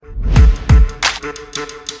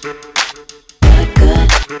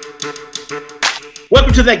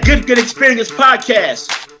Welcome to that Good Experience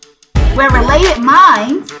podcast, where related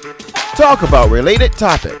minds talk about related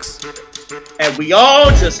topics. And we all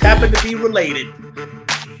just happen to be related.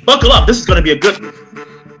 Buckle up, this is going to be a good one.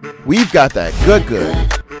 We've got that good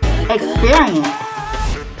experience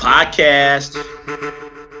podcast.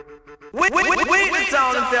 Wait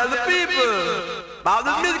down and tell the people about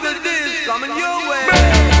the musical dish coming your way.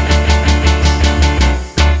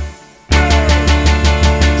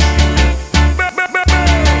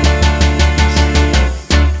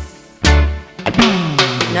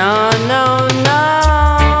 No, no, no.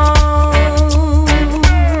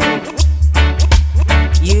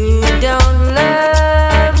 You don't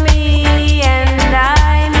love me, and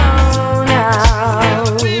I know now.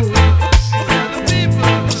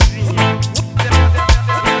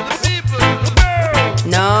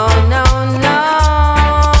 No, no, no.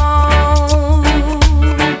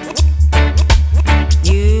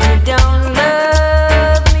 You don't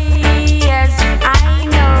love me as I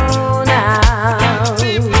know now.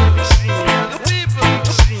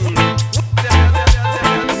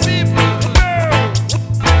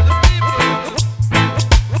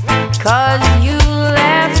 'Cause you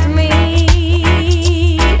left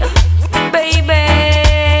me, baby,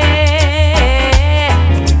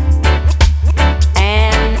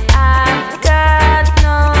 and I've got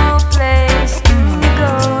no place to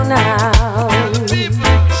go now.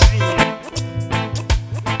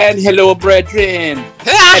 And hello, brethren.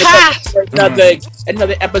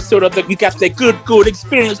 another episode of the You Got the Good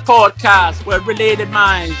Experience podcast, where related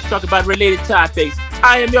minds talk about related topics.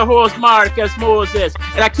 I am your host, Marcus Moses,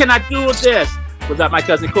 and I cannot do this without my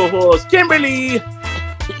cousin co-host, Kimberly.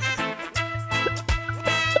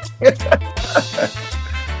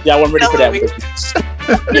 Yeah, I wasn't ready for that.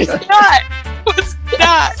 What's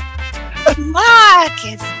not?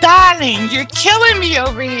 Marcus, darling, you're killing me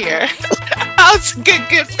over here. How's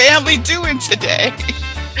good family doing today?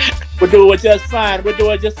 We're doing just fine.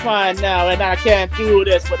 Now, and I can't do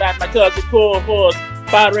this without my cousin co-host,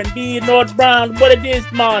 Byron B. North Brown. What it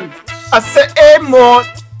is, man? I said, hey, man,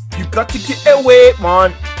 you got to get away,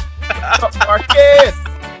 man. Marcus.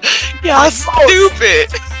 Y'all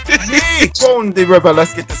stupid. Go on the river.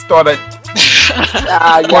 Let's get this started.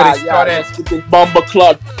 Yeah. Let's get this bumper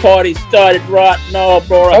clock party started right now,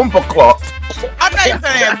 bro. Bumper clock. I'm not even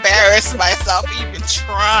gonna embarrass myself even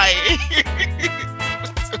trying.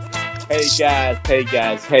 Hey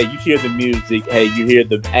guys. Hey, you hear the music. Hey, you hear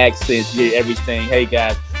the accents. You hear everything. Hey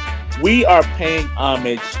guys, we are paying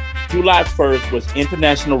homage. July 1st was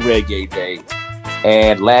International Reggae Day,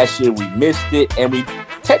 and last year we missed it, and we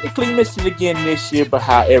technically missed it again this year. But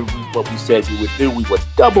however, what we said we would do, we would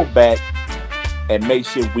double back and make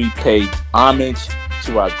sure we pay homage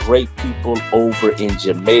to our great people over in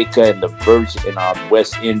Jamaica and the Virgin and our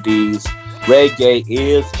West Indies. Reggae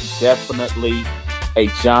is definitely a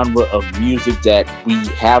genre of music that we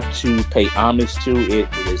have to pay homage to. It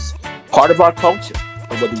is part of our culture,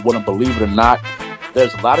 whether you want to believe it or not.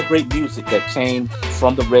 There's a lot of great music that came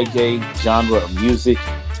from the reggae genre of music,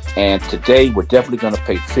 and today we're definitely going to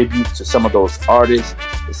pay tribute to some of those artists,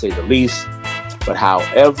 to say the least. But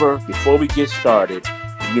however, before we get started,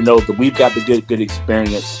 you know that we've got the good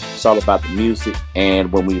experience. It's all about the music, and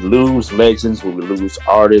when we lose legends, when we lose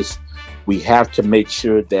artists, we have to make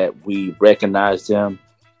sure that we recognize them.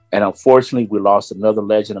 And unfortunately, we lost another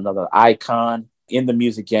legend, another icon in the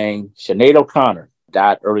music game. Sinead O'Connor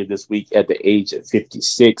died early this week at the age of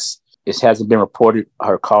 56. It hasn't been reported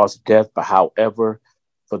her cause of death, but however,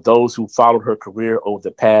 for those who followed her career over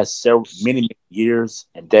the past many years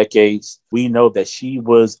and decades, we know that she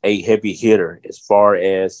was a heavy hitter as far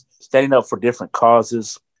as standing up for different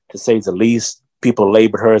causes, to say the least. People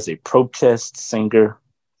labeled her as a protest singer,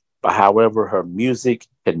 but however, her music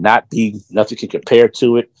could not be, nothing can compare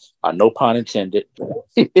to it. No pun intended.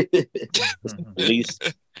 At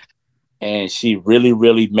least. And she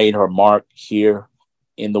really made her mark here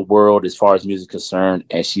in the world as far as music is concerned.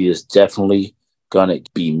 And she is definitely going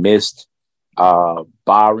to be missed.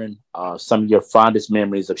 Byron, some of your fondest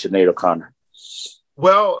memories of Sinead O'Connor?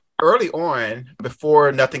 Well, early on,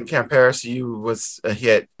 before Nothing Compares to You was a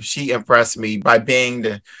hit, she impressed me by being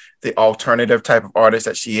the alternative type of artist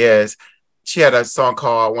that she is. She had a song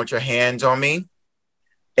called I Want Your Hands on Me,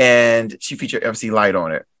 and she featured MC Lyte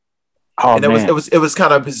on it. Oh, and it was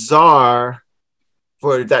kind of bizarre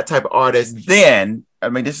for that type of artist then. I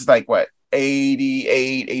mean, this is like what,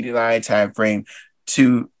 88, 89 time frame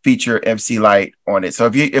to feature MC Lyte on it.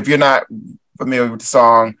 So if you're not familiar with the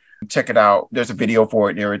song, check it out. There's a video for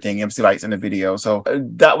it and everything. MC Lyte's in the video. So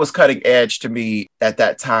that was cutting edge to me at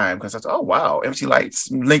that time, because I thought, oh, wow, MC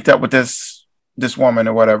Lyte's linked up with this this woman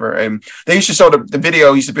or whatever. And they used to show the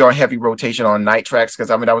video used to be on heavy rotation on night tracks because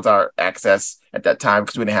I mean that was our access at that time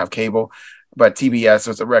because we didn't have cable. But TBS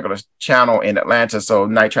was a regular channel in Atlanta, so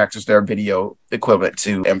night tracks was their video equivalent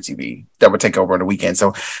to MTV that would take over on the weekend.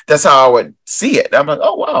 So that's how I would see it. I'm like,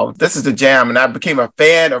 oh wow, this is the jam, and I became a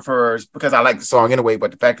fan of hers because I like the song anyway.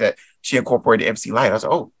 But the fact that she incorporated MC Light, I was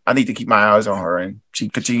like, oh, I need to keep my eyes on her, and she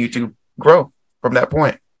continued to grow from that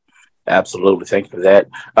point. Absolutely. Thank you for that.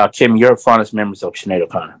 Kim, your fondest memories of Sinead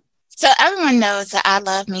O'Connor. So everyone knows that I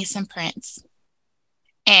love me some Prince.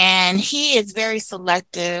 And he is very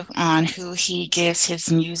selective on who he gives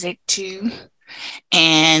his music to.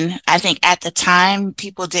 And I think at the time,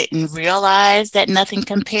 people didn't realize that Nothing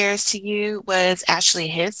Compares to You was actually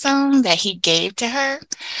his song that he gave to her.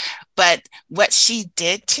 But what she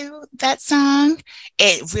did to that song,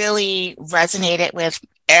 it really resonated with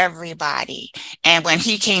everybody. And when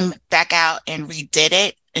he came back out and redid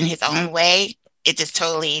it in his own way, it just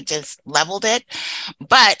totally just leveled it.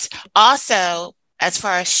 But also, as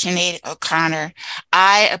far as Sinead O'Connor,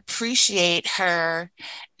 I appreciate her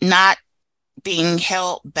not being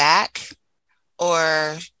held back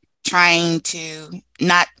or trying to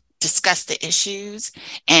not discuss the issues,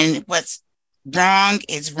 and what's wrong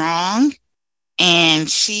is wrong. And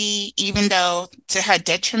she, even though to her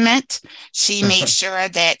detriment, she made sure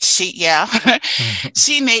that she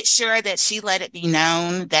made sure that she let it be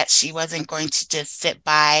known that she wasn't going to just sit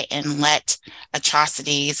by and let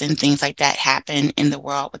atrocities and things like that happen in the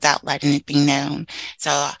world without letting it be known.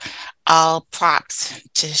 So all props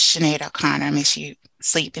to Sinead O'Connor. May she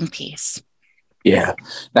sleep in peace. Yeah.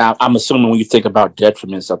 Now, I'm assuming when you think about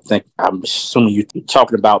detriments, I'm assuming you're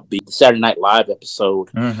talking about the Saturday Night Live episode.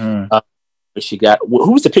 Mm-hmm. She got,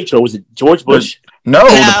 who was the picture? Was it George Bush? No,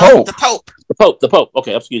 the Pope. The Pope.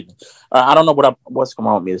 Okay, excuse me. I don't know what's going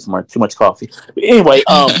on with me this morning. Too much coffee. But anyway,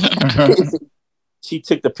 she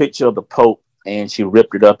took the picture of the Pope and she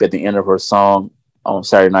ripped it up at the end of her song on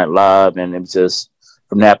Saturday Night Live, and it was just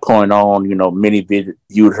from that point on, many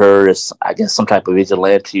viewed her as, I guess, some type of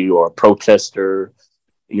vigilante or a protester.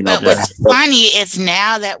 But what's funny is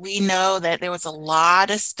now that we know that there was a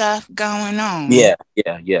lot of stuff going on. Yeah.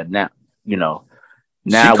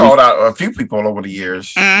 Now she called out a few people over the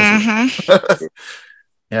years. Mm-hmm.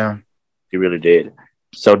 Yeah, she really did.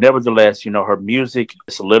 So, nevertheless, her music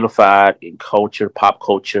solidified in culture, pop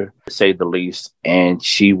culture, to say the least, and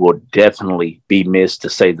she will definitely be missed, to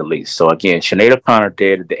say the least. So, again, Sinead O'Connor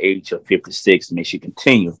dead at the age of 56. May she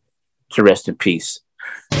continue to rest in peace.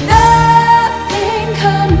 Nothing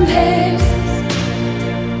compares.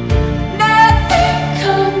 Nothing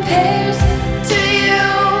compares to you.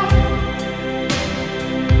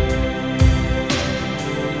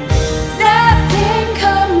 Nothing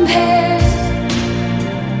compares.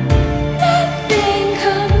 Nothing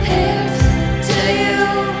compares to you.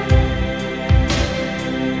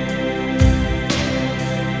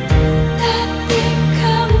 Nothing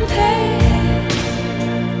compares.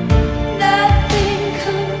 Nothing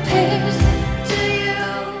compares to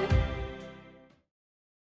you.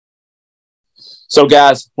 So,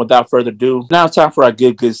 guys, without further ado, now it's time for our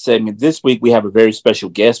Good segment. This week, we have a very special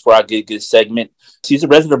guest for our Good segment. She's a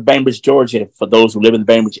resident of Bainbridge, Georgia. For those who live in the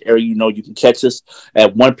Bainbridge area, you can catch us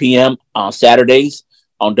at 1 p.m. on Saturdays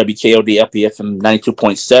on WKOD LPFM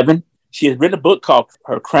 92.7. She has written a book called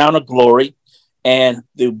Her Crown of Glory, and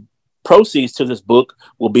the proceeds to this book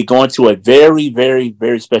will be going to a very, very,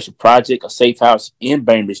 very special project, a safe house in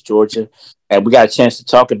Bainbridge, Georgia. And we got a chance to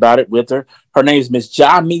talk about it with her. Her name is Miss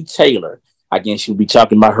Jamie Taylor. Again, she'll be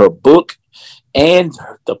talking about her book and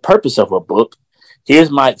the purpose of her book.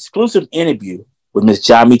 Here's my exclusive interview with Miss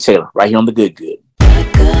Jamie Taylor right here on the Good.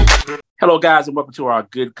 Hello, guys, and welcome to our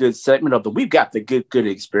Good segment of the We've Got the Good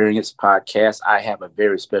Experience podcast. I have a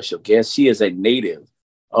very special guest. She is a native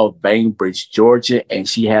of Bainbridge, Georgia, and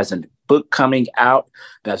she has a book coming out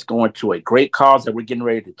that's going to a great cause that we're getting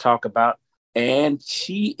ready to talk about. And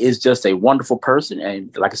she is just a wonderful person.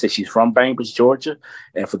 And like I said, she's from Bainbridge, Georgia.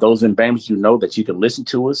 And for those in Bainbridge, you know that you can listen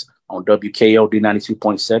to us on WKOD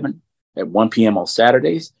 92.7 at 1 p.m. on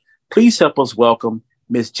Saturdays. Please help us welcome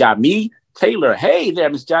Miss Jamie Taylor. Hey there,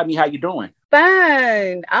 Miss Jamie. How you doing?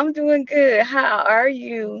 Fine. I'm doing good. How are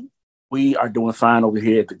you? We are doing fine over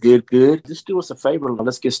here at the Good. Just do us a favor.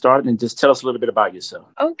 Let's get started and just tell us a little bit about yourself.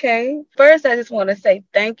 Okay. First, I just want to say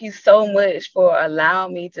thank you so much for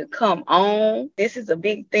allowing me to come on. This is a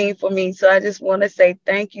big thing for me. So I just want to say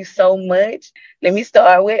thank you so much. Let me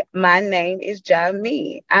start with my name is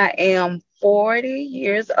Jamie. I am 40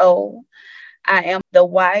 years old. I am the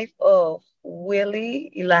wife of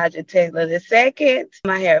Willie Elijah Taylor II.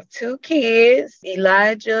 I have 2 kids,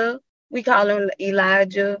 Elijah We call them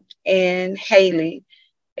Elijah and Haley.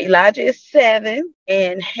 Elijah is 7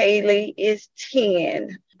 and Haley is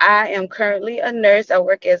 10. I am currently a nurse. I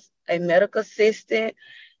work as a medical assistant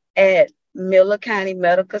at Miller County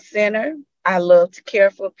Medical Center. I love to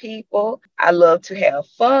care for people. I love to have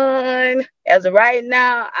fun. As of right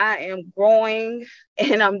now, I am growing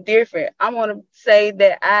and I'm different. I want to say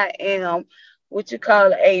that I am what you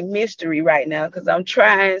call a mystery right now because I'm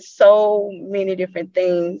trying so many different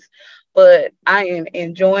things, but I am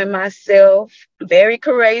enjoying myself. Very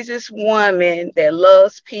courageous woman that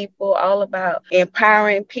loves people, all about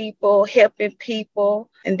empowering people, helping people.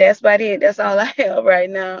 And that's about it. That's all I have right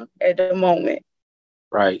now at the moment.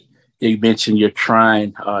 Right. You mentioned you're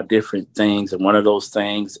trying different things, and one of those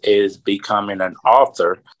things is becoming an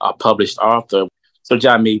author, a published author. So,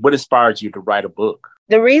 Jamie, what inspired you to write a book?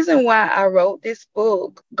 The reason why I wrote this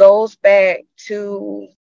book goes back to,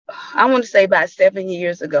 I want to say about 7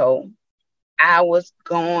 years ago. I was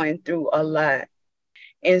going through a lot.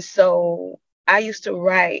 And so I used to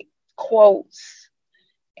write quotes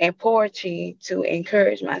and poetry to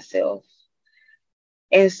encourage myself.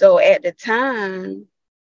 And so at the time,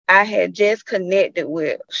 I had just connected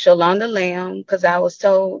with Shalonda Lamb because I was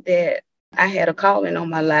told that I had a calling on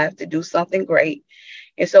my life to do something great.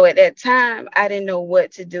 And so at that time, I didn't know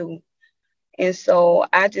what to do. And so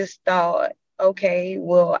I just thought, okay,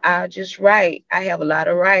 well, I'll just write. I have a lot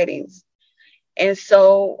of writings. And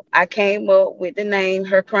so I came up with the name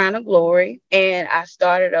Her Crown of Glory, and I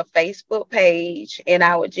started a Facebook page, and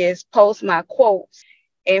I would just post my quotes.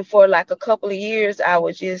 And for like a couple of years, I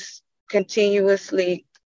would just continuously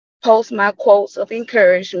post my quotes of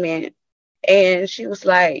encouragement. And she was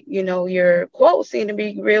like, your quotes seem to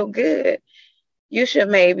be real good. You should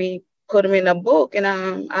maybe put them in a book. And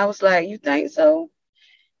I was like, you think so?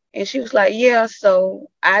 And she was like, yeah.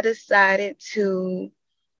 So I decided to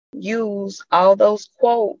use all those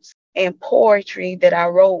quotes and poetry that I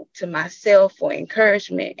wrote to myself for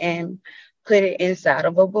encouragement and put it inside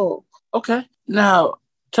of a book. Okay. Now,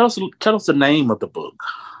 tell us the name of the book.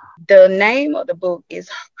 The name of the book is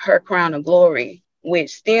Her Crown of Glory,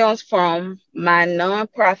 which stems from my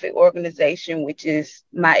nonprofit organization, which is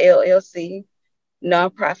my LLC,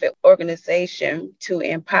 nonprofit organization to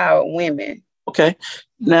empower women. Okay.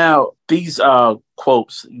 Now, these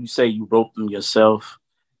quotes, you say you wrote them yourself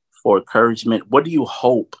for encouragement. What do you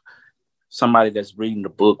hope somebody that's reading the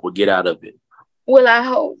book will get out of it? Well, I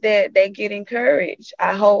hope that they get encouraged.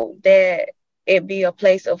 I hope that it be a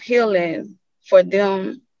place of healing for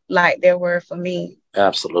them like there were for me.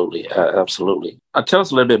 Absolutely. Absolutely. Tell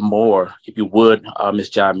us a little bit more, if you would, Ms.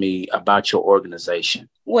 Jami, about your organization.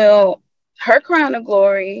 Well, Her Crown of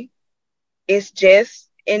Glory is just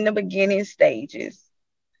in the beginning stages.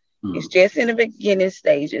 Hmm. It's just in the beginning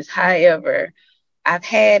stages. However, I've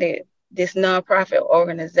had this nonprofit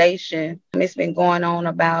organization. It's been going on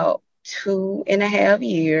about 2.5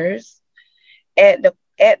 years. At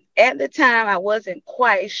the time, I wasn't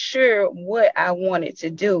quite sure what I wanted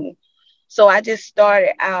to do. So I just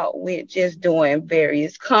started out with just doing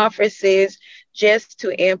various conferences just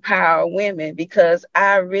to empower women because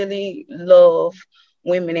I really love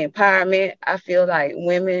women empowerment. I feel like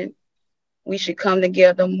women, we should come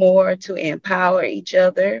together more to empower each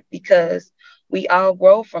other because we all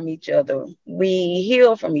grow from each other. We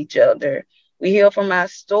heal from each other. We heal from our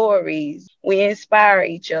stories. We inspire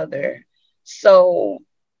each other. So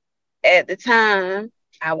at the time,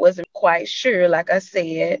 I wasn't quite sure, like I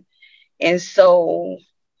said. And so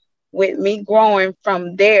with me growing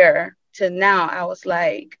from there to now, I was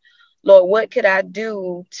like, Lord, what could I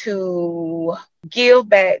do to give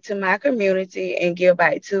back to my community and give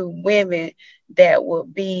back to women that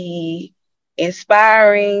would be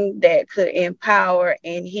inspiring, that could empower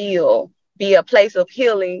and heal, be a place of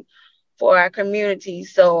healing for our community?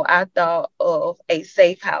 So I thought of a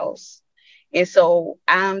safe house. And so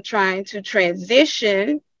I'm trying to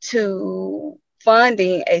transition to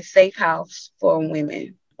funding a safe house for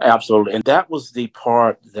women. Absolutely. And that was the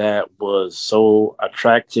part that was so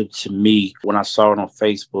attractive to me when I saw it on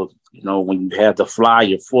Facebook, when you had the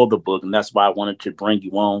flyer for the book. And that's why I wanted to bring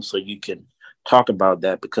you on so you can talk about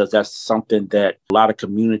that, because that's something that a lot of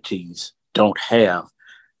communities don't have.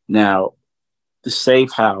 Now, the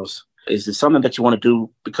safe house, is it something that you want to do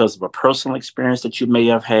because of a personal experience that you may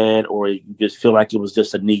have had, or you just feel like it was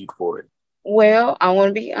just a need for it? Well, I want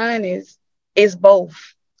to be honest, it's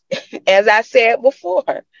both. As I said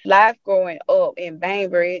before, life growing up in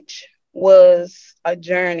Bainbridge was a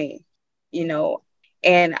journey, you know,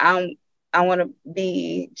 and I want to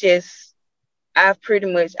be just I've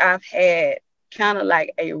had kind of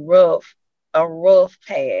like a rough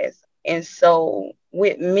past. And so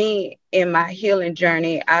with me in my healing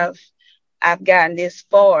journey, I've gotten this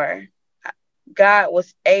far. God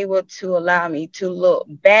was able to allow me to look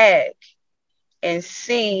back and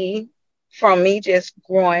see from me just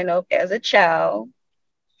growing up as a child,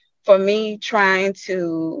 for me trying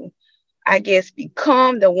to, I guess,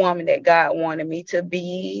 become the woman that God wanted me to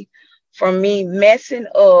be, for me messing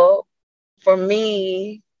up, for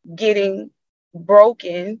me getting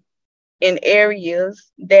broken in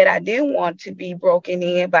areas that I didn't want to be broken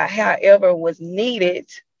in, but however was needed.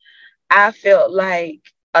 I felt like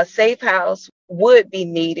a safe house would be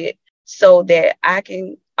needed so that I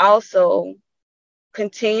can also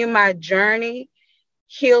continue my journey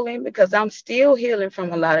healing, because I'm still healing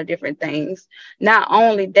from a lot of different things. Not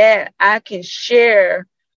only that, I can share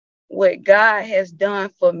what God has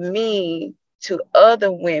done for me to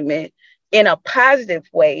other women in a positive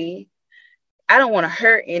way. I don't want to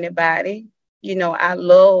hurt anybody. I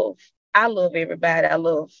love everybody. I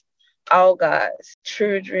love all God's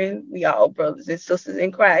children. We all brothers and sisters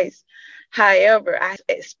in Christ. However, I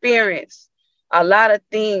experienced a lot of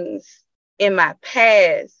things in my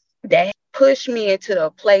past that pushed me into a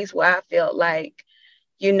place where I felt like,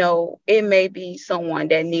 it may be someone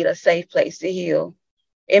that need a safe place to heal.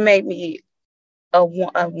 It may be a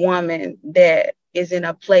woman that is in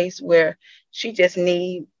a place where she just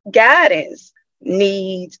needs guidance,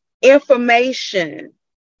 needs information,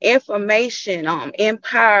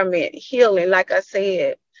 empowerment, healing, like I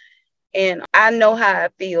said. And I know how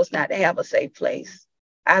it feels not to have a safe place.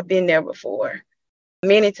 I've been there before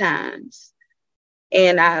many times.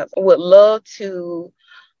 And I would love to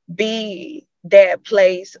be that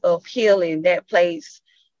place of healing, that place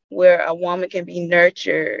where a woman can be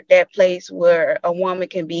nurtured, that place where a woman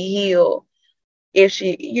can be healed. If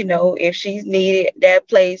she's needed, that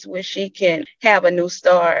place where she can have a new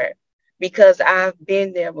start. Because I've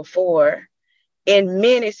been there before in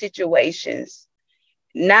many situations,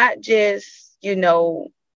 not just,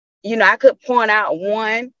 I could point out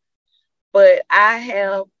one, but I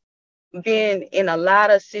have been in a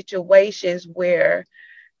lot of situations where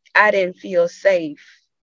I didn't feel safe,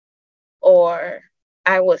 or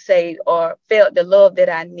I would say, or felt the love that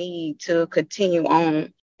I need to continue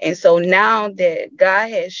on. And so now that God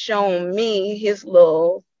has shown me his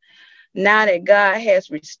love, now that God has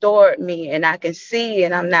restored me and I can see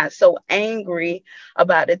and I'm not so angry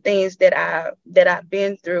about the things that I've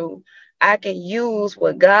been through, I can use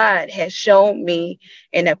what God has shown me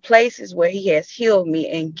in the places where he has healed me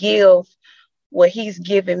and give what he's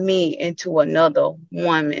given me into another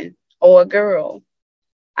woman or a girl.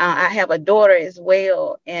 I have a daughter as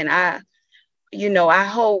well, and I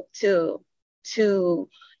hope to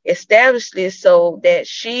establish this so that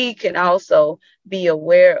she can also be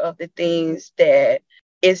aware of the things that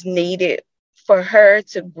is needed for her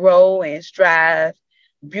to grow and strive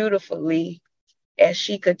beautifully as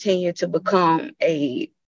she continue to become a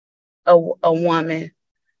woman,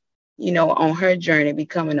 on her journey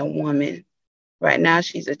becoming a woman. Right now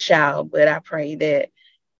she's a child, but I pray that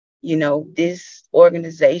this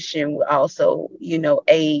organization will also,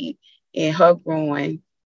 aid in her growing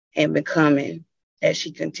and becoming as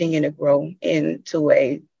she continue to grow into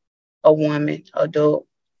a woman, adult.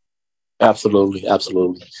 Absolutely,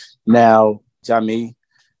 absolutely. Now, Jami,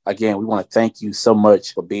 again, we want to thank you so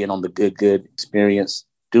much for being on the Good Experience.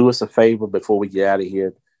 Do us a favor before we get out of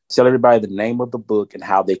here. Tell everybody the name of the book and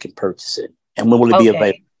how they can purchase it, and when will it be available?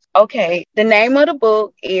 Okay. Okay. The name of the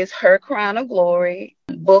book is Her Crown of Glory,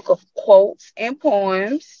 book of quotes and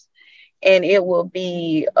poems, and it will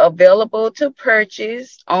be available to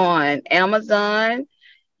purchase on Amazon.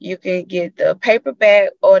 You can get the paperback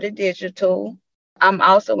or the digital. I'm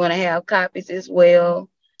also going to have copies as well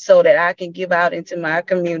so that I can give out into my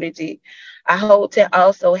community. I hope to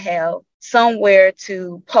also have somewhere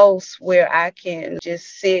to post where I can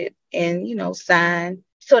just sit and, sign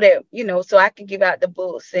so that, so I can give out the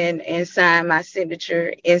books and sign my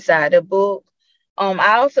signature inside the book.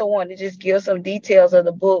 I also want to just give some details of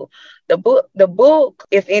the book. The book,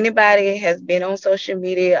 if anybody has been on social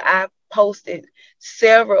media, I posted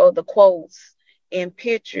several of the quotes and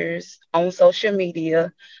pictures on social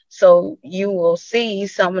media. So you will see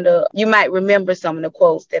you might remember some of the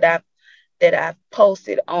quotes that I've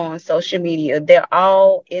posted on social media. They're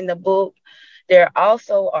all in the book. There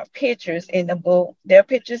also are pictures in the book. There are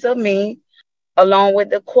pictures of me along with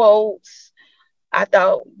the quotes. I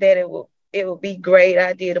thought that it would be great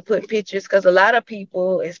idea to put pictures because a lot of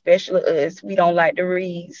people, especially us, we don't like to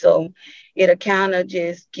read. So it'll kind of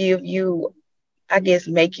just give you I guess,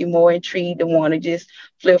 make you more intrigued to want to just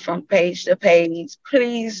flip from page to page,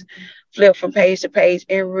 please flip from page to page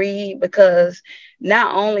and read, because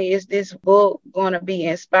not only is this book going to be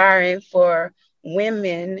inspiring for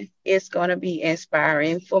women, it's going to be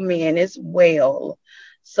inspiring for men as well.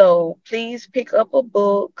 So please pick up a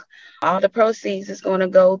book. All the proceeds is going to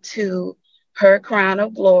go to Her Crown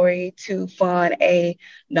of Glory to fund a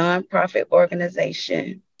nonprofit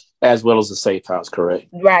organization. As well as the safe house, correct?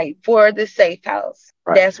 Right, for the safe house.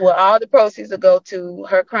 Right. That's where all the proceeds will go to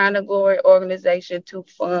Her Crown of Glory organization to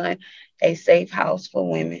fund a safe house for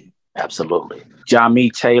women. Absolutely.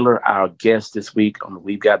 Jamie Taylor, our guest this week on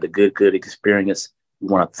We've Got the Good Experience. We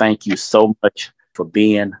want to thank you so much for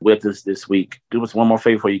being with us this week. Do us one more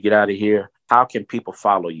favor before you get out of here. How can people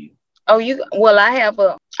follow you? Oh, I have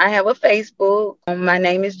a Facebook. My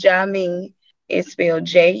name is Jamie. It's spelled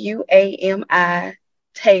Juami Yeah,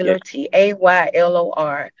 Taylor,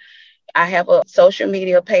 Taylor. I have a social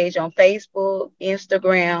media page on Facebook,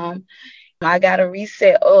 Instagram. I gotta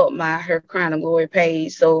reset up my Her Crown of Glory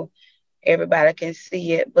page so everybody can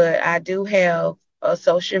see it. But I do have a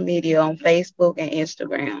social media on Facebook and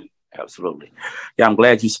Instagram. absolutely. Yeah, I'm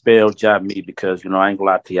glad you spelled Jamie because, I ain't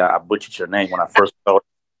gonna lie to you. I butchered your name when I first saw it.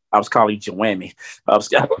 I was calling you Joanne. I was,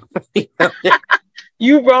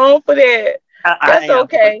 You wrong for that. I That's am. But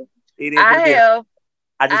okay. it is what I it is. have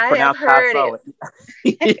I just I have pronounced how I heard saw it.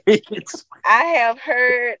 it. I have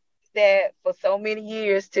heard that for so many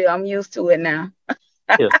years till I'm used to it now.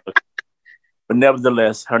 Yes. But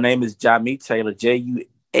nevertheless, her name is Jamie Taylor, Juami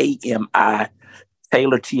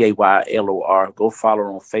Taylor, Taylor. Go follow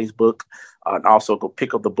her on Facebook. And also go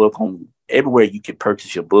pick up the book on everywhere you can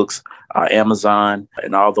purchase your books, Amazon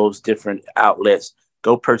and all those different outlets.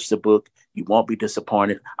 Go purchase the book. You won't be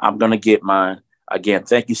disappointed. I'm going to get mine. Again,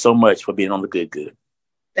 thank you so much for being on the Good.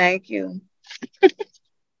 Thank you.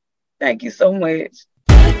 Thank you so much.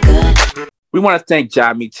 We want to thank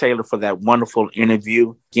Jamie Taylor for that wonderful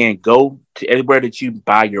interview. Again, go to everywhere that you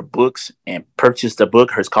buy your books and purchase the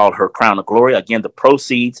book. It's called Her Crown of Glory. Again, the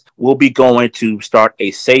proceeds will be going to start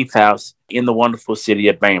a safe house in the wonderful city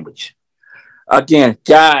of Bainbridge. Again,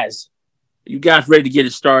 guys, you guys ready to get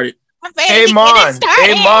it started? I'm ready to get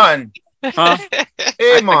it Amon. Huh?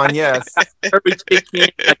 Amon, yes. Curry chicken.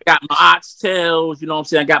 I got my oxtails. You know what I'm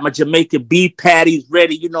saying? I got my Jamaican beef patties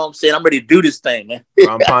ready. You know what I'm saying? I'm ready to do this thing, man.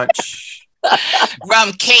 Rum punch.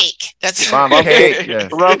 Rum cake. That's Rum cake.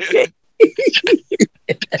 Yes. Rum cake.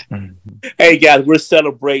 Hey guys, we're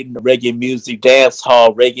celebrating the reggae music, dance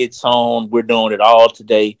hall, reggaeton. We're doing it all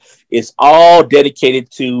today. It's all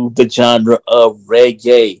dedicated to the genre of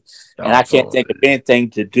reggae. And I can't think of anything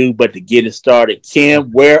to do but to get it started.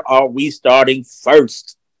 Kim, where are we starting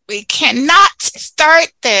first? We cannot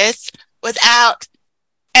start this without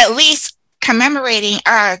at least commemorating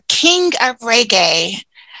our king of reggae,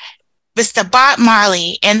 Mr. Bob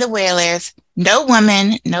Marley and the Wailers. No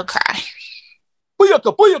Woman, No Cry.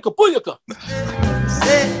 Booyaka, booyaka, booyaka.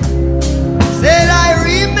 Said I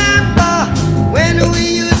remember when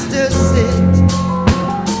we used to sit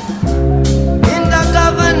in the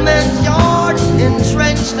government yard in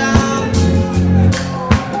Trenchtown.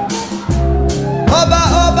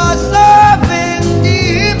 Oba serving the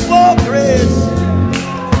hypocrites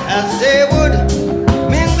as they would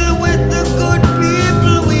mingle with the good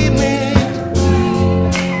people we made.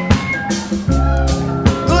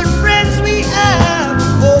 Good friends we have,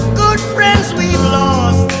 oh good friends we've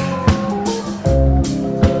lost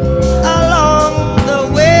along the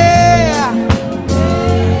way.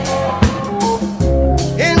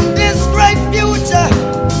 In this bright future,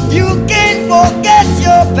 you can't forget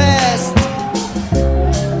your past.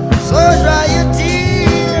 So dry your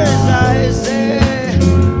tears, I say,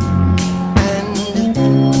 and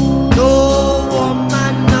no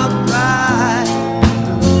woman no cry.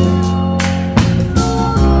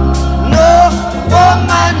 No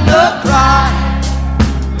woman no cry.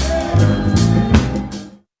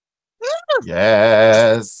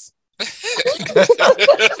 Yes.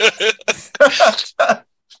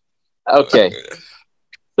 Okay.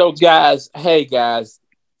 So guys, hey guys,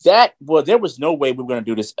 there was no way we were going to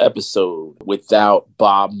do this episode without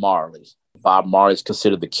Bob Marley. Bob Marley is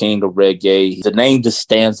considered the king of reggae. The name just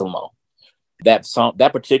stands alone. That song,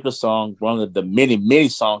 that particular song, one of the many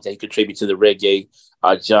songs that he contributed to the reggae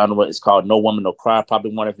genre is called No Woman No Cry,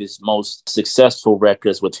 probably one of his most successful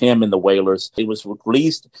records with him and the Wailers. It was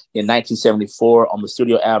released in 1974 on the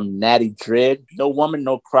studio album Natty Dread. No Woman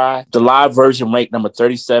No Cry. The live version ranked number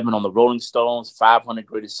 37 on the Rolling Stones 500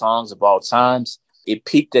 Greatest Songs of All Times. It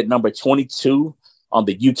peaked at number 22 on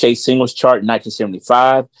the UK Singles Chart in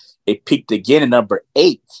 1975. It peaked again at number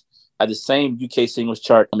 8 at the same UK singles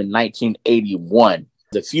chart in 1981.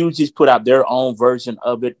 The Fugees put out their own version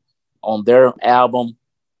of it on their album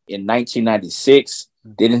in 1996.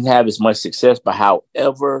 They didn't have as much success, but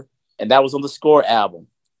however, and that was on the Score album,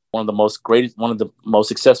 one of the most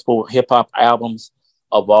successful hip hop albums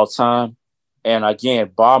of all time. And again,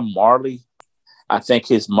 Bob Marley, I think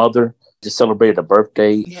his mother just celebrated a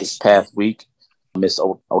birthday this past week, Miss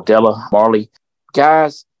Odella Marley.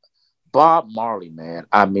 Guys, Bob Marley, man.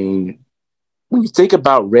 I mean, when you think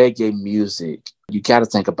about reggae music, you got to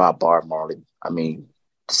think about Bob Marley. I mean,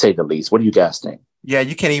 to say the least. What do you guys think? Yeah,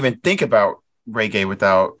 you can't even think about reggae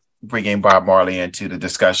without bringing Bob Marley into the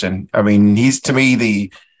discussion. I mean, he's to me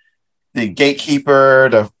the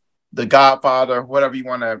gatekeeper, the godfather, whatever you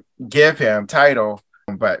want to give him title.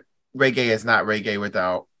 But reggae is not reggae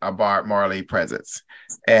without a Bob Marley presence.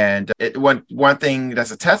 And one thing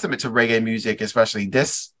that's a testament to reggae music, especially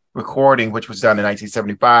this recording, which was done in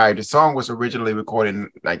 1975, the song was originally recorded in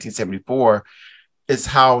 1974, is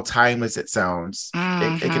how timeless it sounds.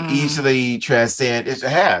 It can easily transcend. It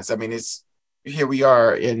has. I mean, it's here we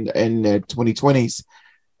are in the 2020s,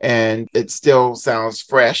 and it still sounds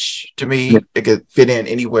fresh to me. It could fit in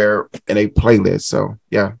anywhere in a playlist. So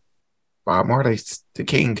yeah, Bob Marley's the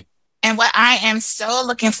king. And what I am so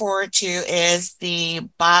looking forward to is the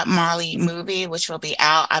Bob Marley movie, which will be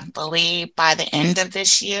out, I believe, by the end of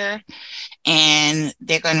this year. And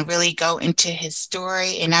they're going to really go into his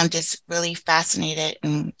story. And I'm just really fascinated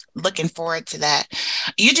and looking forward to that.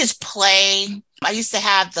 You just play, I used to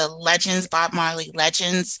have the Legends, Bob Marley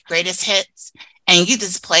Legends, greatest hits. And you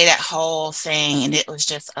just play that whole thing, and it was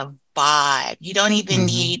just a vibe. You don't even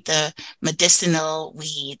need the medicinal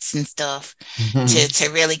weeds and stuff to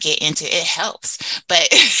really get into it. It helps, but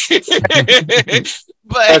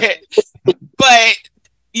but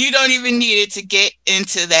you don't even need it to get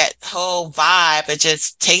into that whole vibe. It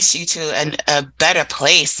just takes you to a better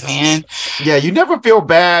place, man. Yeah, you never feel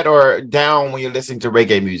bad or down when you're listening to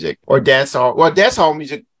reggae music or dancehall. Well, dancehall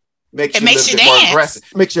music makes you dance. More aggressive.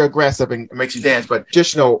 Makes you aggressive and makes you dance. But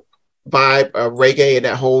traditional vibe of reggae and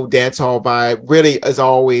that whole dancehall vibe really is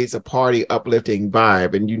always a party uplifting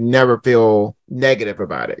vibe, and you never feel negative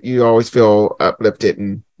about it. You always feel uplifted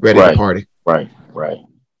and ready to party. Right.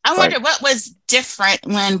 I wonder what was different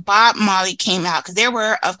when Bob Marley came out, because there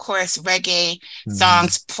were, of course, reggae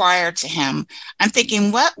songs prior to him. I'm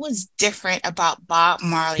thinking, what was different about Bob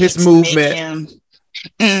Marley? His movement.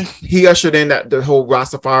 He ushered in the whole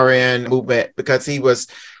Rastafarian movement because he was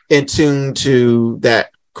in tune to that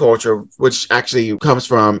culture, which actually comes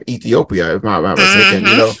from Ethiopia, if I'm not mistaken,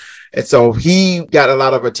 you know. And so he got a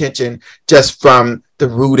lot of attention just from the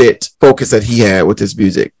rooted focus that he had with his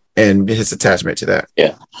music and his attachment to that.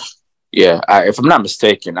 Yeah. If I'm not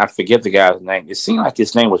mistaken, I forget the guy's name. It seemed like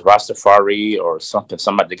his name was Rastafari or something.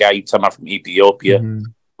 Somebody, the guy you talking about from Ethiopia,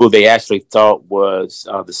 who they actually thought was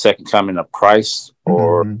the second coming of Christ,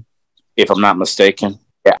 or if I'm not mistaken.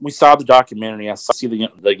 Yeah, we saw the documentary. I see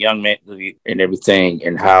the young man and everything,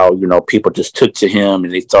 and how, you know, people just took to him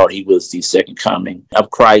and they thought he was the second coming of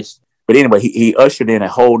Christ. But anyway, he ushered in a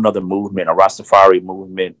whole nother movement, a Rastafari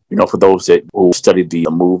movement. You know, for those who studied the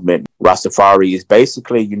movement, Rastafari is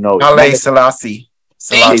basically, you know, Haile Selassie.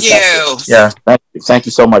 Thank you. Yeah, thank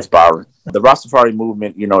you so much, Byron. The Rastafari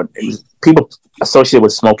movement, you know, people associate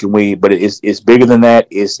with smoking weed, but it's bigger than that.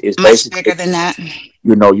 It's basically bigger than that.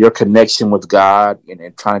 You know, your connection with God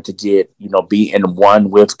and trying to get, you know, be in one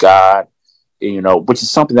with God, you know, which is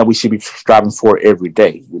something that we should be striving for every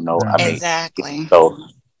day, you know. I mean, exactly.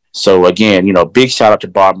 So again, you know, big shout out to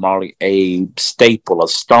Bob Marley, a staple, a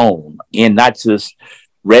stone in not just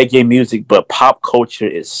reggae music, but pop culture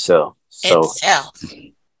itself.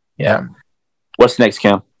 Yeah. What's next,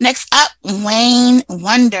 Kim? Next up, Wayne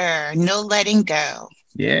Wonder, No Letting Go.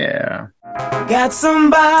 Yeah. Got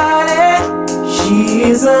somebody, she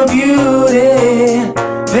is a beauty,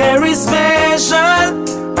 very special,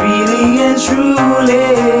 really and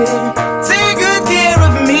truly. Take good care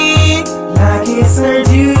of me, like it's her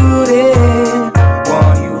duty.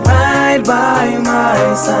 Want you right by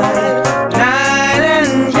my side, night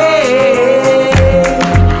and day.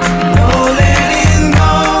 No letting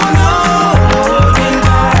go, no holding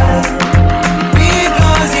back,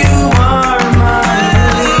 because you are my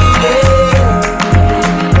lady.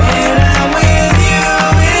 When I'm with you,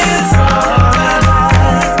 it's all I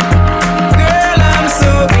got. Girl, I'm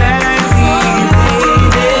so glad we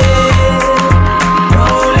made it. No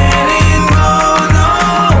letting go, no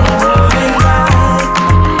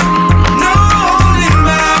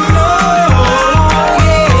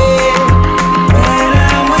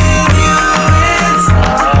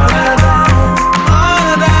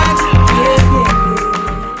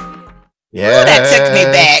Ooh, that took me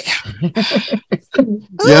back.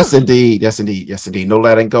 Yes, indeed. Yes, indeed. Yes, indeed. No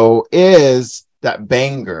Letting Go is that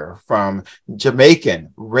banger from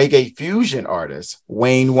Jamaican reggae fusion artist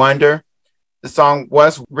Wayne Wonder. The song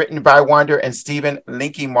was written by Wonder and Stephen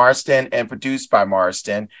Linky Marston and produced by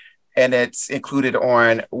Marston. And it's included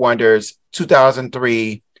on Wonder's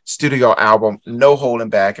 2003 studio album, No Holding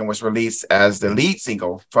Back, and was released as the lead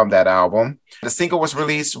single from that album. The single was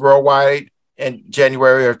released worldwide in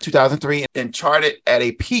January of 2003 and charted at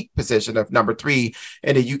a peak position of number 3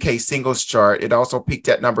 in the UK singles chart. It also peaked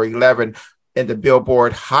at number 11 in the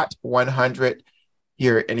Billboard Hot 100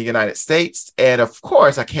 here in the United States. And of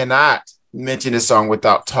course, I cannot mention this song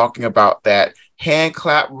without talking about that hand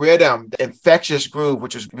clap rhythm, the infectious groove,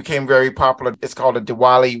 which became very popular. It's called a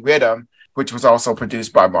Diwali rhythm, which was also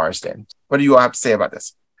produced by Marsden. What do you all have to say about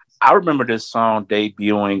this? I remember this song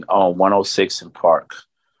debuting on 106 in Park.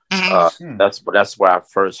 That's where I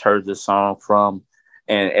first heard this song from.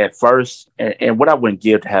 And at first, and what I wouldn't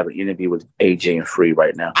give to have an interview with AJ and Free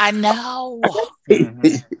right now. I know.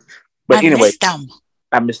 But anyway,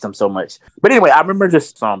 I missed them so much. But anyway, I remember this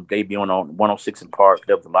song debuting on 106 in Park.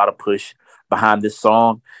 There was a lot of push behind this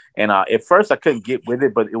song. And at first, I couldn't get with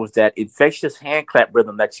it, but it was that infectious hand clap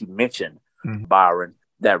rhythm that you mentioned, Byron,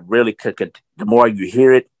 that really could. The more you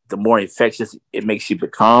hear it, the more infectious it makes you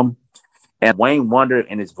become. And Wayne Wonder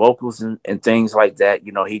and his vocals and things like that,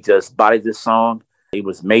 you know, he just bodied this song. It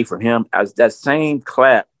was made for him. As that same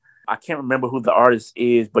clap, I can't remember who the artist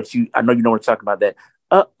is, but I know you know what I'm talking about. That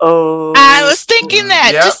uh-oh. I was thinking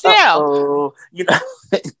that just now. Uh-oh. You know,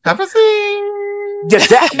 have a seat.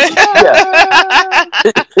 Yeah,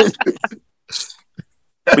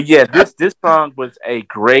 But yeah, this song was a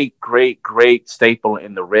great staple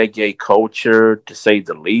in the reggae culture, to say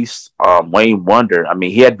the least. Wayne Wonder, I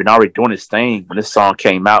mean, he had been already doing his thing when this song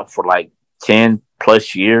came out for like 10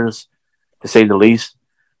 plus years, to say the least.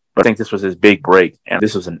 But I think this was his big break, and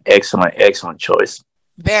this was an excellent choice.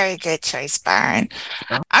 Very good choice, Byron.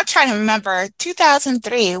 I'm trying to remember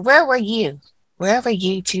 2003. Where were you? Where were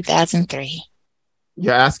you 2003?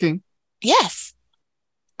 You're asking? Yes.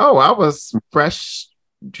 Oh, I was fresh,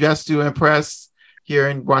 just to impress here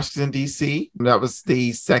in Washington, D.C. That was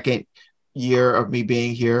the second year of me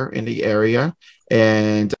being here in the area.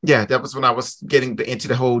 And yeah, that was when I was getting into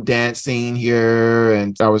the whole dance scene here.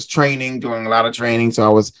 And I was doing a lot of training. So I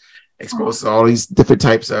was exposed to all these different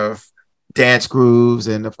types of dance grooves.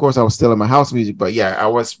 And of course, I was still in my house music. But yeah, I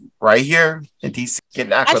was right here in DC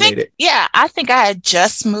getting acclimated. I think I had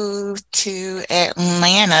just moved to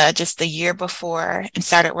Atlanta just the year before and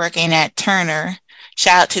started working at Turner.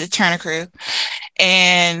 Shout out to the Turner crew.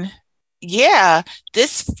 And yeah,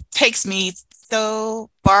 this takes me so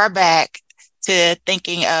far back to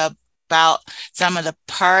thinking about some of the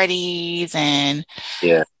parties and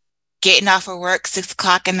getting off of work 6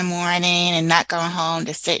 o'clock in the morning and not going home,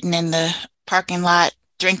 to sitting in the parking lot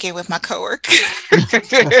drinking with my coworker and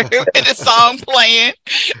the song playing.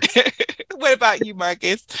 What about you,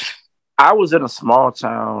 Marcus? I was in a small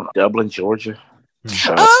town, Dublin, Georgia.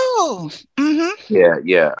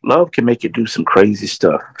 Yeah. Love can make you do some crazy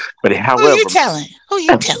stuff. But however, Who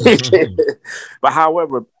you telling? But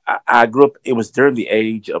however, I grew up. It was during the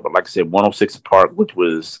age of, like I said, 106 Park, which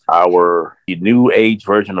was our new age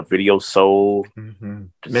version of Video Soul.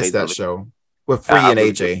 Missed that show with Free and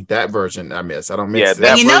AJ. That version I miss. I don't miss it.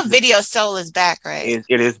 And you know, Video Soul is back, right?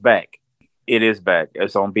 It is back. It is back.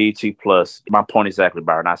 It's on BET Plus. My point exactly,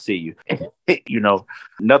 Byron. I see you. You know,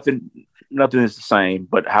 nothing is the same.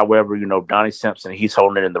 But however, you know, Donnie Simpson, he's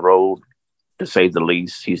holding it in the road, to say the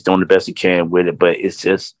least. He's doing the best he can with it. But it's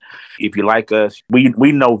just, if you like us, we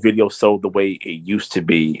know Video Soul the way it used to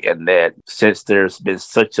be. And that since there's been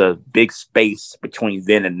such a big space between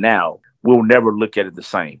then and now, we'll never look at it the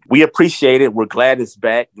same. We appreciate it. We're glad it's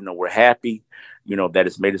back. You know, we're happy, you know, that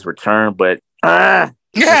it's made its return. But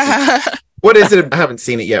what is it? I haven't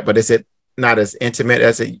seen it yet, but is it not as intimate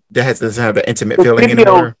as it doesn't have the intimate feeling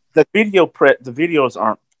anymore? The videos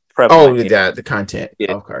aren't prevalent. Oh, yeah, the content.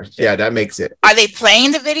 Yeah. Of course. Yeah, that makes it. Are they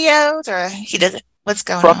playing the videos, or he doesn't? What's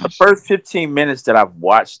going on? From the first 15 minutes that I've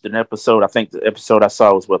watched an episode, I think the episode I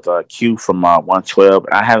saw was with Q from 112.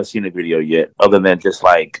 I haven't seen the video yet, other than just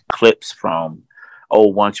like clips from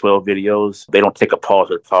old 112 videos. They don't take a pause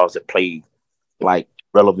to play like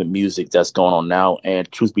relevant music that's going on now.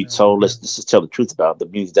 And truth be told, let's just tell the truth about the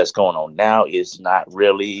music that's going on now is not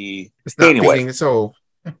really. It's not feeding the soul.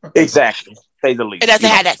 Exactly. Say the least. It doesn't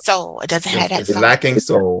have that soul. It doesn't have that soul. It's lacking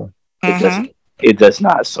soul. It does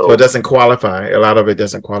not. So it doesn't qualify. A lot of it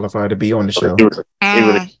doesn't qualify to be on the show.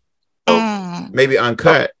 Maybe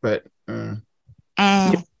uncut, but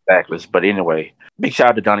exactly. But anyway, big shout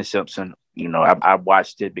out to Donnie Simpson. I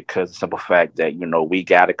watched it because of the simple fact that, we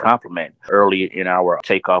got a compliment early in our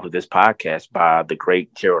takeoff of this podcast by the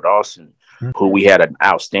great Gerald Dawson, who we had an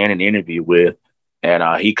outstanding interview with.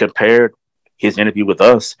 And he compared his interview with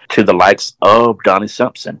us to the likes of Donnie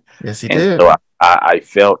Simpson. Yes, he and did. So I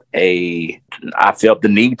felt the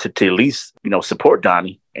need to at least, support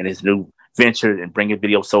Donnie and his new venture and bringing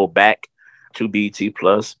Video Soul back to BT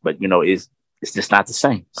Plus. But, it's just not the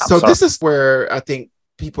same. So this is where I think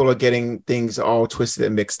people are getting things all twisted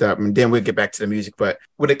and mixed up, and then we'll get back to the music. But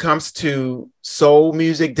when it comes to soul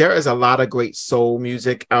music, there is a lot of great soul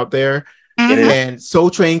music out there. And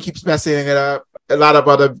Soul Train keeps messing it up. A lot of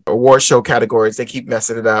other award show categories, they keep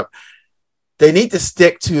messing it up. They need to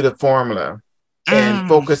stick to the formula and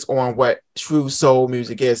focus on what true soul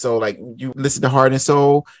music is. So like you listen to Heart and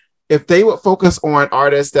Soul, if they would focus on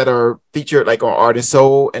artists that are featured like on Art and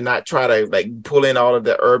Soul and not try to like pull in all of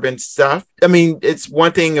the urban stuff. I mean, it's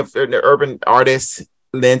one thing if the urban artists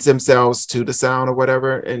lends themselves to the sound or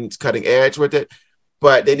whatever and cutting edge with it,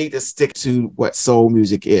 but they need to stick to what soul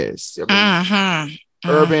music is. I mean,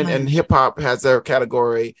 urban and hip hop has their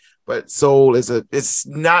category, but soul it's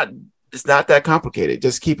not that complicated.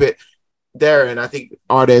 Just keep it there. And I think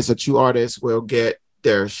true artists will get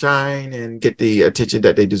their shine and get the attention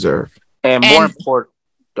that they deserve. And more important,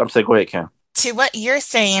 I'm saying, go ahead, Cam. To what you're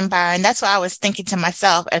saying, Byron, that's what I was thinking to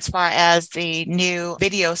myself as far as the new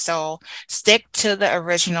Video Soul. Stick to the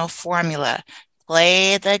original formula.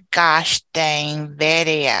 Play the gosh dang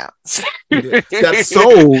videos. That's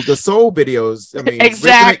soul, the soul videos. I mean,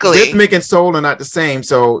 exactly. Rhythmic and soul are not the same.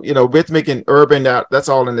 So, rhythmic and urban, that's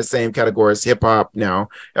all in the same category as hip hop now.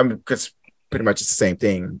 I mean, because pretty much it's the same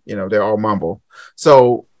thing. They're all mumble.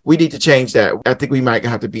 So we need to change that. I think we might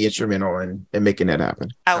have to be instrumental in making that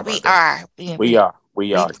happen. Oh, we are.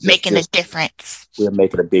 We are making a difference. We're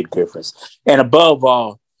making a big difference. And above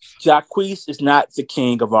all, Jacquees is not the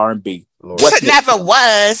king of R&B. Never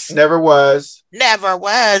was.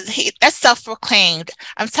 That's self-proclaimed.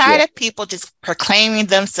 I'm tired of people just proclaiming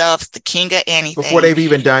themselves the king of anything before they've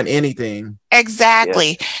even done anything.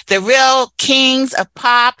 Exactly. Yeah. The real kings of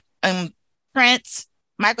pop and Prince,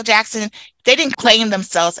 Michael Jackson, they didn't claim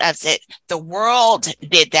themselves as it. The world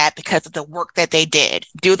did that because of the work that they did.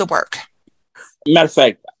 Do the work. Matter of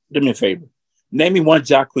fact, do me a favor. Name me one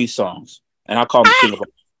Jacquees songs, and I'll call him the king of.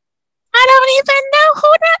 I don't even know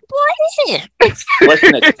who that boy is. What's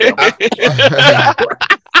the next?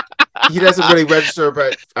 He doesn't really register,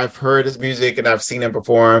 but I've heard his music and I've seen him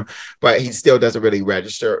perform, but he still doesn't really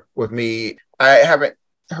register with me. I haven't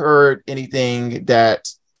heard anything that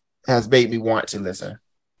has made me want to listen.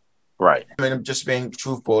 Right. I mean, I'm just being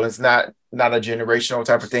truthful. It's not a generational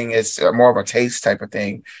type of thing. It's more of a taste type of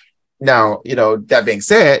thing. Now, that being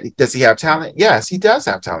said, does he have talent? Yes, he does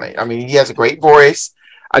have talent. I mean, he has a great voice.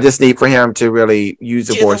 I just need for him to really use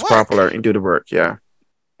the voice properly and do the work. Yeah.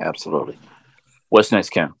 Absolutely. What's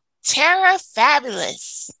next, Kim? Terra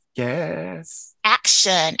Fabulous. Yes.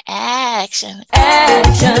 Action. Action.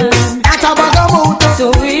 That's a bagamoto.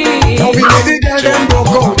 Sweet. Don't be ready, girl, them broke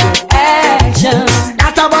out. Action.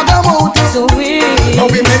 That's a bagamoto. Sweet.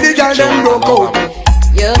 Don't be ready, girl, them broke out.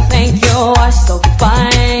 You think you are so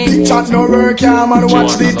fine. Big chat no work, yeah, man,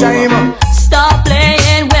 watch the time. Stop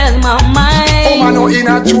playing with my mind. Oh, man, no in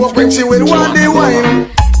a joke when she will want the wine.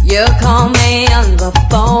 You call me on the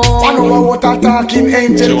phone. I know what a talking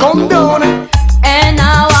angel come down. And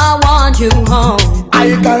now I want you home.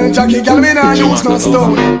 I tell Jackie, girl, me nah use no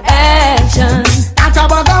stone. Action. That's a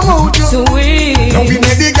bagamoto. Sweet. Don't be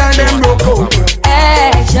ready, girl, them broke out.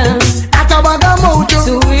 Action. That's a bagamoto.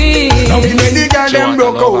 Sweet. Don't be ready, girl, them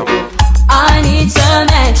broke out. I need some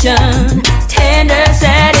action, tender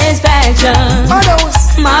satisfaction.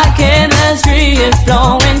 My chemistry is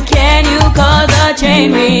flowing. Can you cause a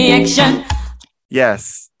chain reaction?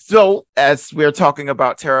 Yes. So as we're talking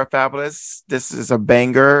about Terra Fabulous, this is a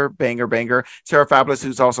banger. Terra Fabulous,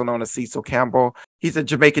 who's also known as Cecil Campbell. He's a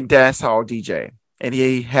Jamaican dancehall DJ, and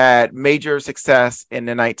he had major success in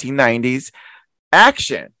the 1990s.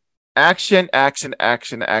 Action. That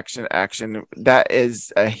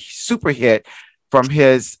is a super hit from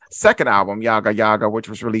his second album, Yaga Yaga, which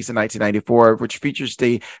was released in 1994, which features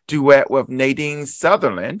the duet with Nadine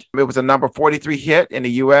Sutherland. It was a number 43 hit in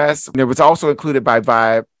the US. And it was also included by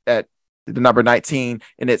Vibe at the number 19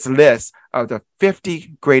 in its list of the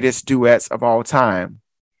 50 greatest duets of all time.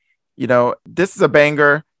 This is a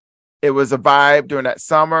banger. It was a vibe during that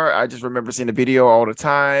summer. I just remember seeing the video all the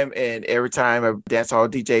time. And every time a dancehall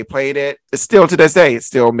DJ played it, it's still to this day, it's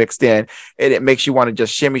still mixed in. And it makes you want to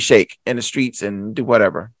just shimmy shake in the streets and do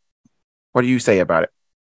whatever. What do you say about it?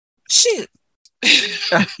 Shoot.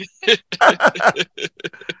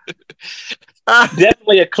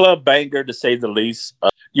 Definitely a club banger to say the least.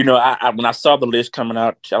 When I saw the list coming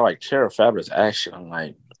out, I like Terror Fabulous Action. I'm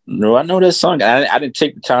like, no, I know this song. I didn't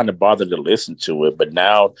take the time to bother to listen to it, but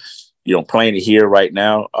now, playing it here right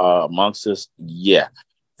now amongst us, yeah,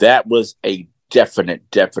 that was a definite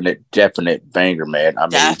banger, man. I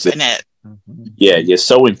mean, Definite. yeah,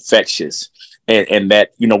 so infectious, and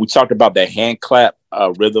that we talked about that hand clap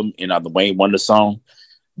rhythm in the Wayne Wonder song,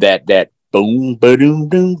 that boom ba doom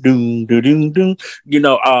doom doom doom doom doom.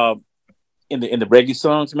 In the reggae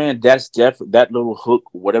songs, man, that's that little hook,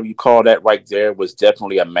 whatever you call that, right there, was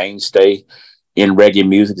definitely a mainstay in reggae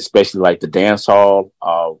music, especially like the dancehall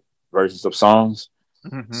versions of songs.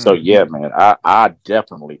 Mm-hmm. So yeah, man, I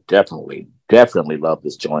definitely love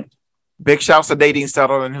this joint. Big shouts to Nadine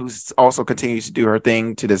Sutherland, who's also continues to do her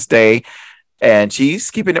thing to this day. And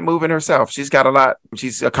she's keeping it moving herself. She's got a lot.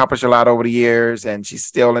 She's accomplished a lot over the years, and she's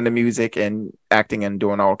still in the music and acting and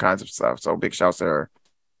doing all kinds of stuff. So big shouts to her.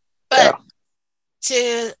 But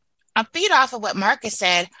to feed off of what Marcus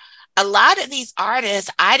said, a lot of these artists,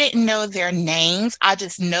 I didn't know their names. I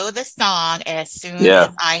just know the song as soon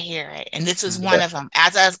as I hear it, and this was one of them.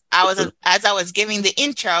 As I was giving the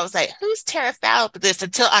intro, I was like, "Who's Terror Fabulous?"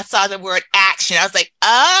 Until I saw the word action, I was like,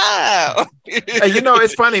 "Oh." And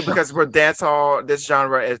it's funny because we're dancehall, this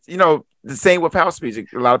genre is the same with house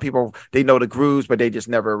music. A lot of people, they know the grooves, but they just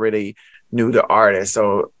never really knew the artist.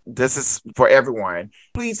 So this is for everyone.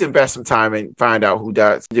 Please invest some time and find out who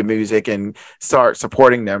does the music and start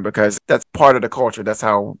supporting them, because that's part of the culture. That's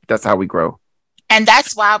how we grow. And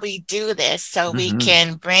that's why we do this, so we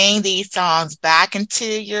can bring these songs back into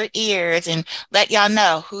your ears and let y'all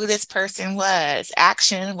know who this person was.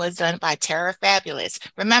 Action was done by Terror Fabulous.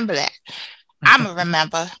 Remember that. I'm a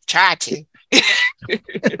remember. Try to.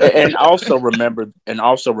 and also remember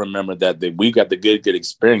that we got the good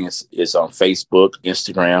experience is on Facebook,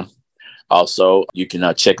 Instagram. Also, you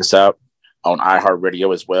can check us out on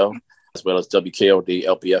iHeartRadio as well as WKOD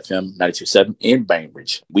LPFM 92.7 in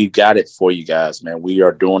Bainbridge. We've got it for you guys, man. We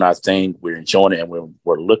are doing our thing. We're enjoying it, and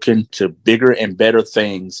we're looking to bigger and better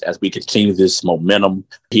things as we continue this momentum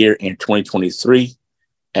here in 2023.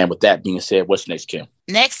 And with that being said, what's next, Kim?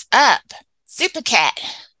 Next up, Super Cat.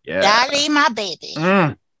 Yeah. Dolly, my baby.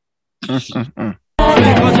 Because you're my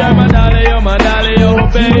dolly, you're my dolly, oh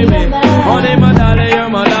baby. Honey, my dolly, you're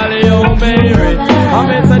my dolly, oh baby. I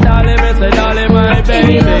miss a dolly, my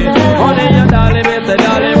baby. Honey, your dolly, miss a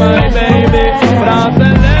dolly, my baby. But I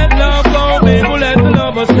said, let love go, baby, let the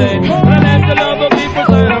love stay. And let the love people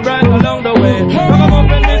shine bright along the way. Come up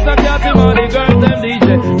and miss a cat, money, girls, and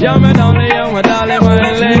DJ. You're my dolly,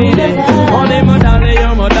 my lady. Honey, my dolly,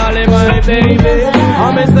 you're my dolly, my baby.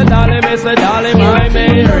 I miss a dolly, my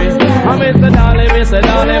Mary. I miss a dolly,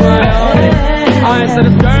 my honey. I said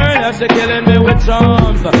this girl, yeah, she killing me with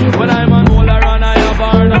charms. When I'm on hold around, I have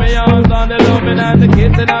her on my arms, on the loving and the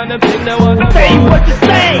kissing and the thing that was a say what you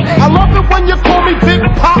say. I love it when you call me Big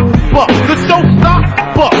Papa, the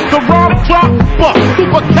showstopper, the rhyme dropper,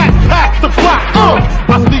 Super Cat past the clock.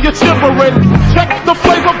 I see you shivering. Check the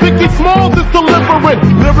flavor Biggie Smalls is delivering.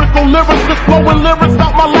 Lyrical lyrics, just flowing lyrics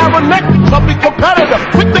out my larynx. Chubby competitor,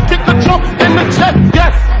 quick to kick the chump in the chest.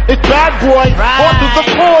 Yes, it's bad boy, on to the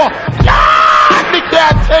core. Yeah! They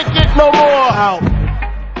can't take it no more. Out.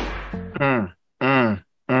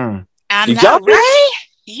 I know, right?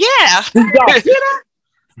 Yeah.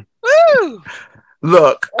 Woo!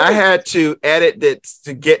 Look, I had to edit it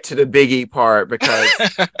to get to the Biggie part because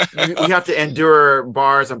we have to endure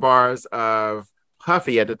bars and bars of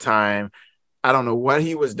Puffy at the time. I don't know what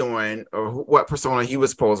he was doing or what persona he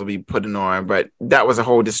was supposed to be putting on, but that was a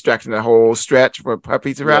whole distraction, the whole stretch for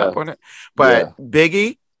Puffy to rap on it. But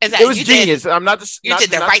Biggie, it was genius. I'm not just you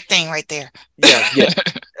did the right thing right there. Yeah.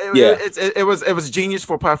 It was genius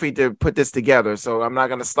for Puffy to put this together. So I'm not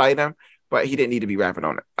gonna slight him, but he didn't need to be rapping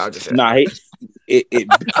on it. I'll just say if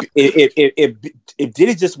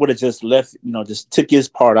Diddy just would have just left, just took his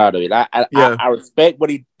part out of it. I respect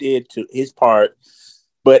what he did to his part,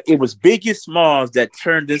 but it was Biggie Smalls that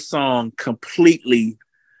turned this song completely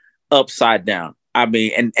upside down. I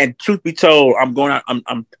mean, and truth be told, I'm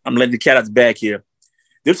letting the cat out the bag here.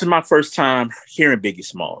 This is my first time hearing Biggie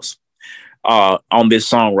Smalls on this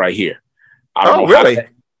song right here. I don't know really?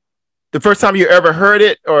 The first time you ever heard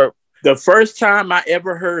it, or the first time I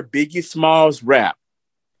ever heard Biggie Smalls rap?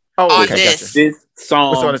 Oh, okay, this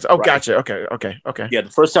song. On this. Oh, right. Gotcha. Okay. Yeah,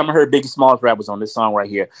 the first time I heard Biggie Smalls rap was on this song right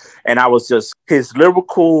here, and I was just his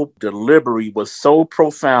lyrical delivery was so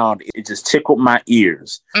profound. It just tickled my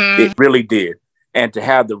ears. It really did. And to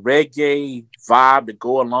have the reggae vibe to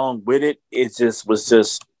go along with it, it just was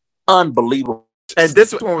just unbelievable And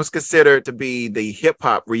this one was considered to be the hip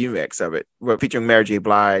hop remix of it, featuring Mary J.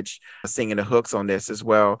 Blige singing the hooks on this as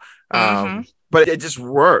well. But it just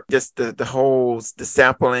worked. Just the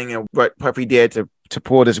sampling and what Puffy did to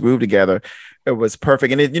pull this groove together, it was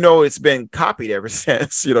perfect. And it's been copied ever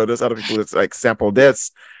since. There's other people that's like sampled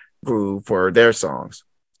this groove for their songs.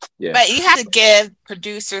 Yeah. But you have to give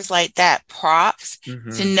producers like that props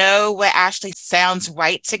to know what actually sounds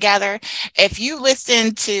right together. If you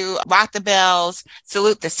listen to Rock the Bells,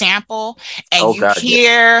 Salute the Sample, and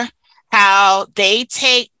hear how they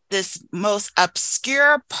take this most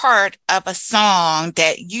obscure part of a song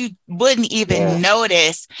that you wouldn't even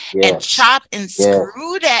notice and chop and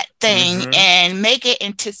screw that thing and make it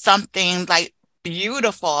into something like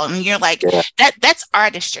beautiful, and you're like, that's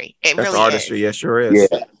artistry. That's really artistry. Is. Yeah, sure is.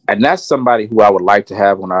 Yeah, and that's somebody who I would like to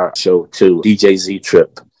have on our show too, DJ Z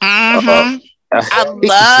Trip. I love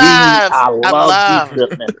Z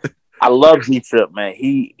Trip, man. I love Z Trip, man.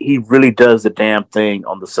 He really does the damn thing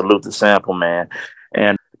on the Salute the Sample, man.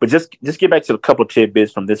 But just get back to a couple of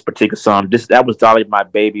tidbits from this particular song. That was Dolly My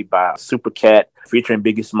Baby by Supercat, featuring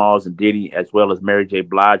Biggie Smalls and Diddy, as well as Mary J.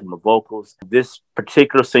 Blige on the vocals. This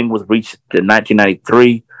particular single was reached in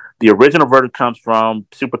 1993. The original version comes from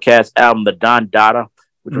Supercat's album, The Don Dada,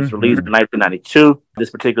 which was released in 1992. This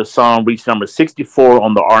particular song reached number 64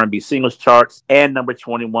 on the R&B singles charts and number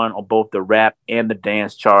 21 on both the rap and the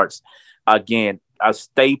dance charts. Again, a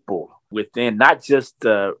staple within not just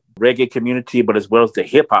the reggae community, but as well as the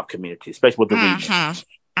hip hop community, especially with the remix.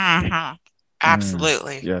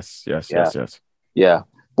 Absolutely. Yes. Yeah.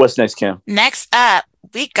 What's next, Kim? Next up,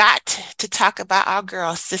 we got to talk about our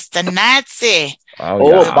girl, Sister Nancy. Bum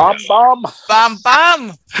bum. Bum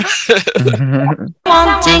bum.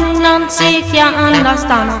 One thing Nancy can't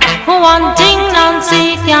understand. One thing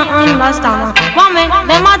Nancy can't understand. What make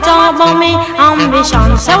them a talk about me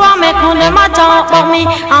ambition? Say what make them a talk about me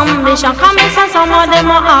ambition? Come and say some of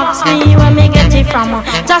them a ask me where me get it from.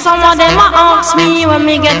 Just some of them a ask me where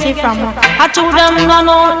me get it from. I told them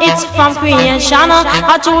no it's from creation.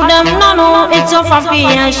 I told them no it's from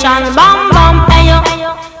creation. Bam bam hey yo.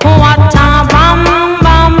 What a bam bam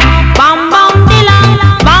bam bam dilang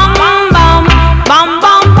bam bam bam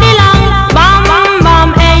bam dilang bam bam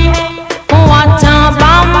hey. What a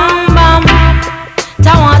bam bam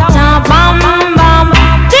ta what a bam bam.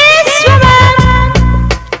 This woman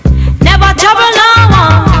never trouble no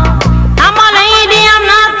one. I'm a lady, I'm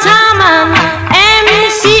not a man.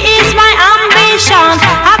 MC is my ambition.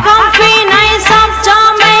 I come free nice up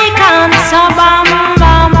Jamaican. So bam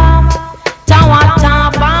bam ta what a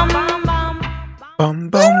bam bam. Bum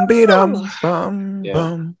bum bidum bum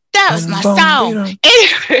bum. That was my song.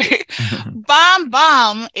 Anyway, Bomb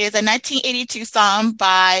Bomb is a 1982 song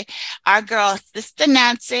by our girl, Sister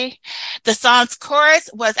Nancy. The song's chorus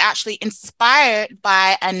was actually inspired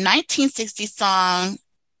by a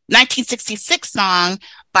 1966 song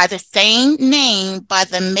by the same name by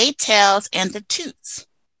the Maytals and the Toots.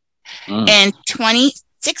 In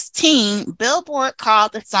 2016, Billboard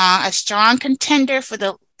called the song a strong contender for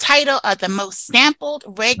the title of the most sampled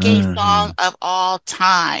reggae song of all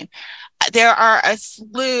time. There are a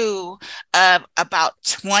slew of about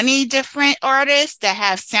 20 different artists that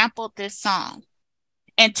have sampled this song.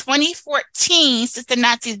 In 2014, Sister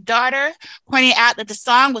Nancy's daughter pointed out that the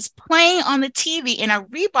song was playing on the TV in a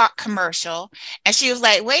Reebok commercial, and she was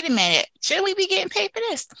like, wait a minute, shouldn't we be getting paid for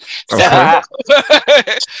this?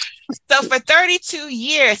 So for 32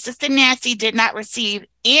 years, Sister Nancy did not receive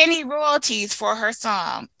any royalties for her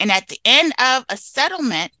song. And at the end of a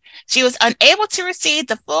settlement, she was unable to receive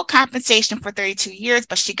the full compensation for 32 years,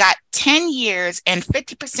 but she got 10 years and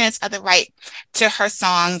 50% of the right to her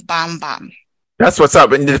song, Bam Bam. That's what's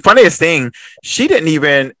up. And the funniest thing, she didn't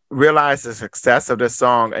even realize the success of this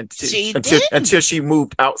song until she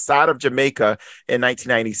moved outside of Jamaica in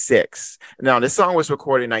 1996. Now, this song was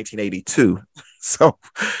recorded in 1982. So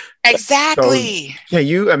exactly. So can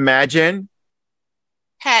you imagine?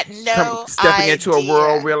 Had no stepping idea. into a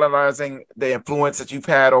world, realizing the influence that you've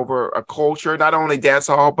had over a culture, not only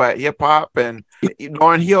dancehall but hip hop, and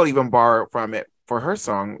Lauryn Hill even borrowed from it for her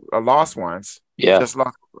song "Lost Ones." Yeah, just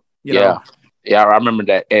lost. Yeah, I remember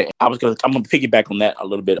that. And I'm gonna piggyback on that a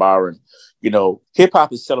little bit, Byron. Hip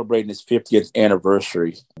hop is celebrating its 50th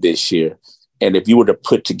anniversary this year. And if you were to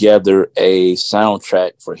put together a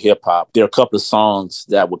soundtrack for hip hop, there are a couple of songs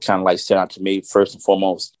that would kind of like stand out to me. First and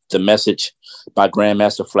foremost, The Message by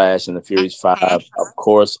Grandmaster Flash and the Furious Five. Of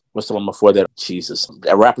course, what's the one before that? Jesus.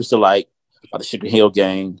 A Rapper's Delight by the Sugar Hill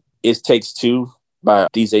Gang. It Takes Two by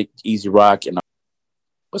DJ Easy Rock. And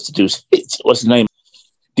what's his name?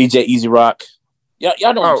 DJ Easy Rock. Y'all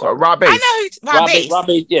know what I'm talking about. Rob Bass. I know Rob Bass. Rob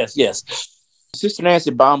Bass, yes. Sister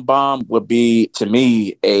Nancy Bomb Bomb would be, to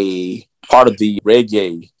me, a part of the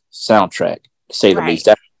reggae soundtrack, to say the least.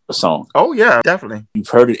 Right. That's the song. Oh yeah, definitely. You've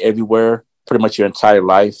heard it everywhere, pretty much your entire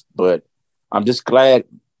life. But I'm just glad.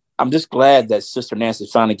 I'm just glad that Sister Nancy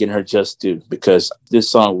finally getting her just due, because this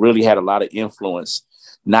song really had a lot of influence,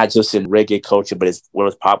 not just in reggae culture, but as well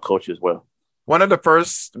as pop culture as well. One of the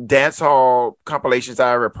first dancehall compilations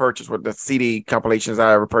I ever purchased, with the CD compilations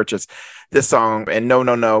I ever purchased, this song and No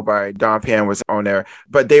No No by Don Penn was on there.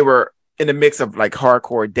 But they were in the mix of like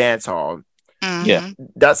hardcore dancehall. Yeah.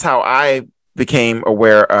 That's how I became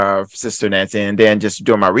aware of Sister Nancy. And then just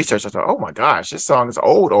doing my research, I thought, oh my gosh, this song is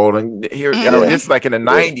old. And here, this is like in the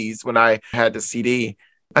 90s when I had the CD.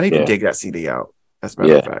 I need to dig that CD out. That's a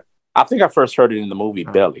matter of fact. I think I first heard it in the movie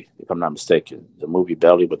Belly, if I'm not mistaken. The movie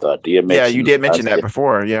Belly with DMX. Yeah, you did mention that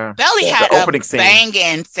before. Yeah. Belly had the a opening scene.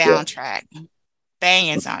 banging soundtrack.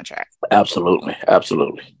 Banging soundtrack. Absolutely.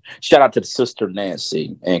 Absolutely. Shout out to the Sister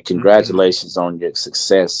Nancy and congratulations on your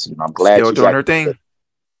success. You know, I'm glad Still doing her thing.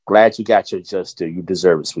 Glad you got your just due. You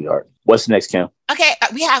deserve it, sweetheart. What's next, Kim? Okay,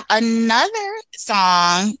 we have another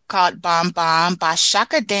song called Bomb Bomb by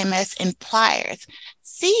Shaka Davis and Pliers.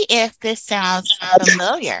 See if this sounds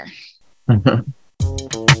familiar. Want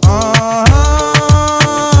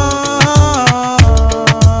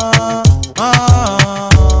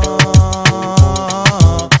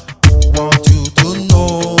you to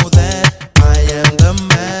know that I am the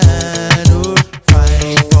man who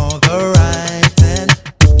fights for the right and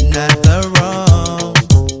not the wrong.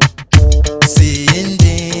 Seeing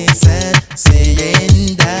this and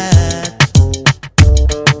seeing that,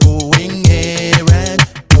 going here and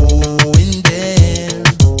going there.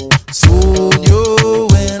 Soon you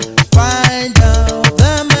will find out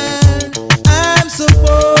the man I'm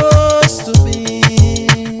supposed to be.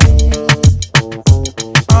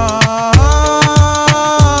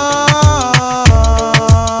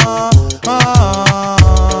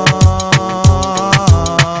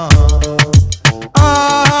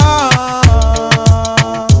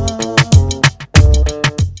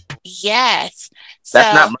 Yes.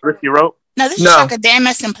 That's not Murder, She Wrote? No, this is Shaka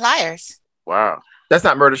Davis and Pliers. Wow. That's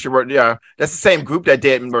not Murder, She Wrote. Yeah. That's the same group that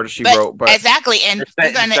did Murder, She Wrote. But exactly. And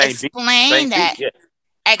we're going to explain that. Yeah.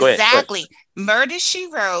 Exactly. Murder, She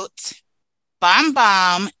Wrote, Bomb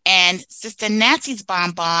Bomb, and Sister Nancy's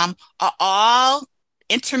Bomb Bomb are all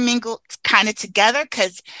intermingled kind of together,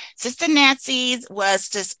 because Sister Nancy's was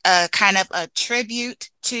just a kind of a tribute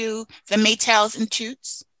to the Maytals and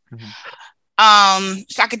Toots.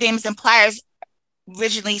 Shaka Davis and Pliers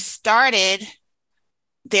originally started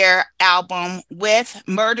their album with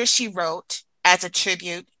Murder, She Wrote as a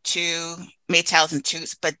tribute to Maytals and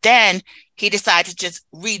Toots, but then he decided to just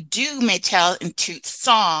redo Maytals and Toots'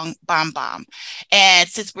 song Bomb Bomb. And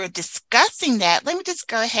since we're discussing that, let me just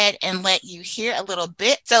go ahead and let you hear a little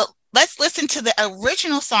bit. So let's listen to the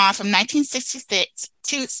original song from 1966,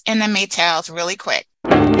 Toots and the Maytals, really quick.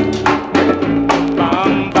 Bam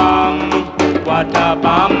bam, what a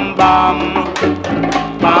bam bam,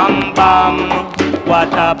 bam bam,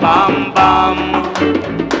 what a bam bam.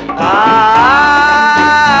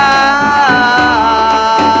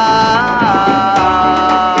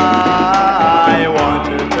 I want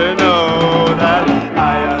you to know that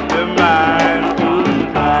I am the man who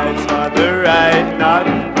fights for the right, not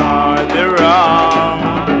for the wrong.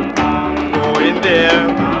 Going there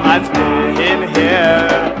and staying here,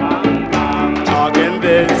 talking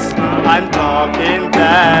this and talking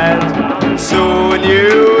that. Soon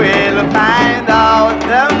you will find out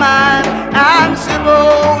the man I'm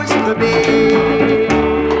supposed to be.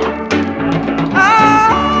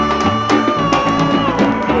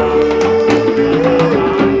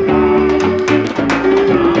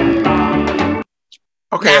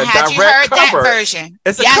 Okay, now, a had you direct heard cover. that version?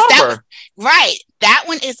 It's a Yes, cover. Right. That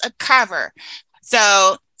one is a cover.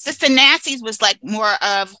 So Sister Nancy's was like more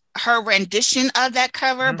of her rendition of that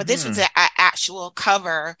cover, but this was an actual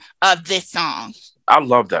cover of this song. I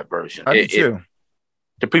love that version. I do too.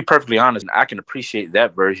 To be perfectly honest, I can appreciate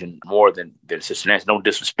that version more than Sister Nancy. No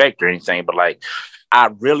disrespect or anything, but like, I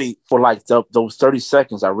really, for like those 30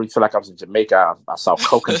 seconds, I really feel like I was in Jamaica. I saw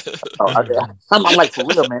coconut. I'm like, for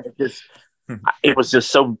real, man. It was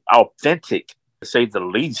just so authentic, to say the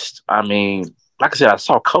least. I mean, like I said, I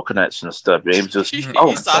saw coconuts and stuff. It was just, you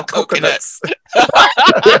saw coconuts. But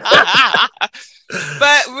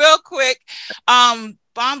real quick, Bomb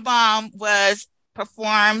Bomb was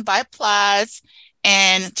performed by Plies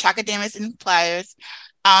and Shaka Davis and Pliers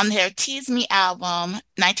on their Tease Me album,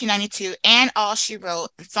 1992, and All She Wrote.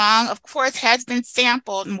 The song, of course, has been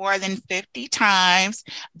sampled more than 50 times,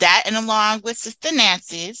 that and along with Sister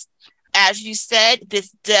Nancy's. as you said, this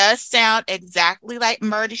does sound exactly like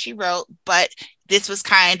Murder She Wrote, but this was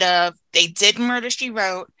kind of, they did Murder She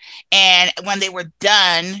Wrote, and when they were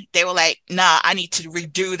done, they were like, nah, I need to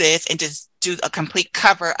redo this and just do a complete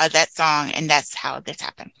cover of that song, and that's how this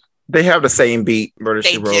happened. They have the same beat, Murder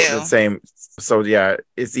She They Wrote, do. the same. So yeah,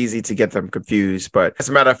 it's easy to get them confused. But as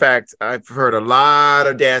a matter of fact, I've heard a lot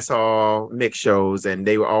of dancehall mix shows, and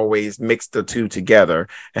they will always mix the two together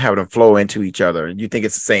and have them flow into each other. You think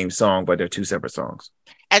it's the same song, but they're two separate songs.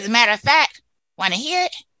 As a matter of fact, want to hear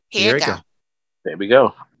it? Here it go. There we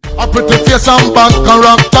go. A pretty face and bad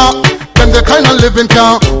character. Them the kind of living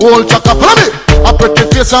can hold chaka. Follow me. A pretty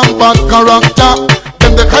face and bad character.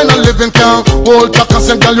 Them the kind of living can hold chaka.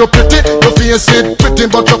 Say, girl, you pretty. Your face it pretty,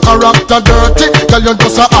 but your character dirty. Girl, you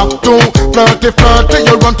just a act too flirty.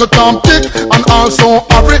 You run to Tom Dick and also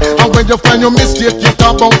hurry. And when you find your mistake, you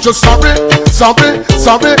talk about you sorry.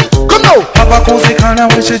 Come now. Have a cozy kind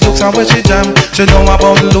of where she jokes and where she jam. She know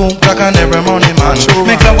about the loop, black and every money man.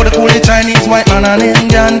 Make love with the coolie Chinese, white man and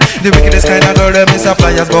Indian. The wickedest kind of girl, them is a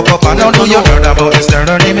flyers go up. And now do you heard about this girl?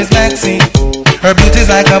 Her name is Maxine. Her beauty's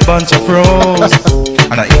like a bunch of roses.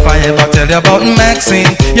 And if I ever tell you about Maxine,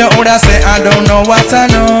 you would say I don't know what I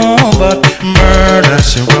know, but murder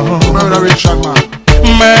she wrote. Murder Richard, man.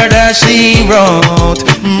 Murder she wrote.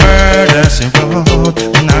 Murder she wrote.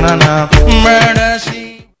 Na. Murder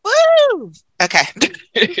she. Woo! Okay.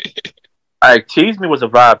 All right, Tease Me was a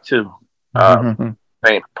vibe too.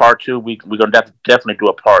 Part two, we're gonna definitely do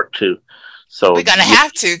a part two. So we're gonna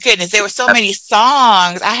have to. Goodness, there were so many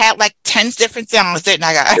songs. I had like 10 different songs, didn't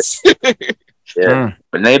I, guys? Yeah.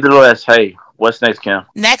 But nevertheless, hey, what's next, Kim?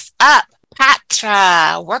 Next up,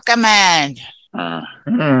 Patra, Work a Man.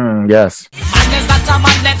 Yes. Man is not a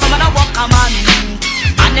man left from a walk a man.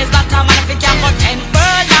 Man is not a man if he can't go 10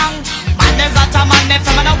 furlong. Man is not a man left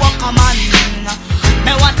from a walk a man.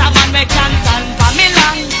 Me want a man we can stand for me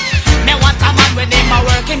long. Me want a man when him a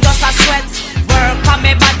working just a sweat. Work for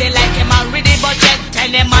me body like him a read the budget. Tell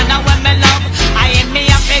him man when me love, I am me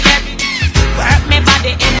a forget. Work me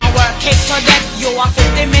body in a work it to death. You a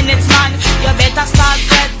 50 minutes man, you better start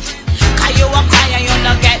red. Cause you a cry and you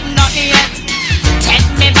not get nothing yet. Take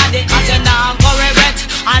me body cause you not go regret.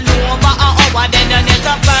 And over an hour then you need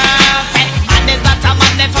to perfect. Man is not a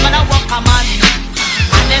man left from a walk a man.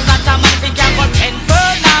 Man is not a man if he can't go 10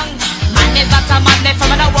 furlong. Man is not a man left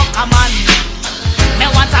from a walk a man. Me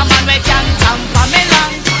want a man we can tamper me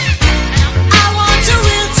long. I want a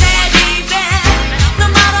real teddy bear. No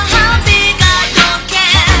matter how big I don't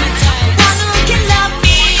care. One who can love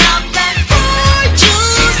me up and pour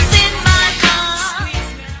juice in my car.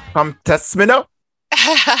 Come test me now.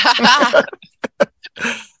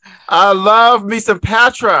 I love me some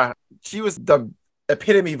Patra. She was the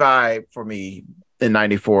epitome vibe for me in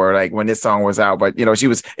 '94, like when this song was out. But you know, she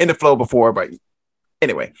was in the flow before. But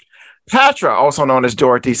anyway, Patra, also known as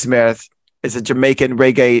Dorothy Smith, is a Jamaican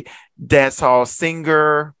reggae dancehall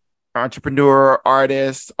singer, entrepreneur,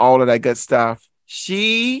 artist, all of that good stuff.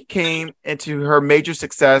 She came into her major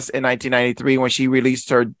success in 1993 when she released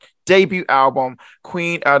her debut album,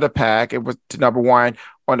 Queen of the Pack. It was to #1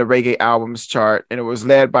 on the reggae albums chart, and it was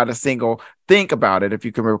led by the single Think About It, if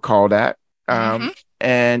you can recall that.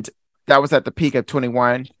 And that was at the peak of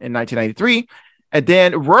 21 in 1993. And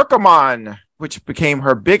then Workaman, which became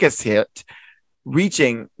her biggest hit,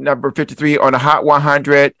 reaching number 53 on the Hot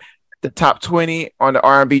 100, the top 20 on the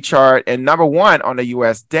R&B chart, and #1 on the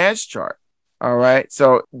US dance chart. All right.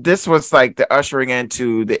 So this was like the ushering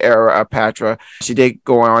into the era of Patra. She did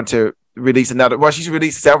go on to release she's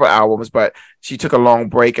released several albums, but she took a long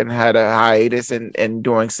break and had a hiatus and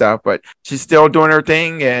doing stuff, but she's still doing her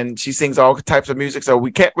thing and she sings all types of music. So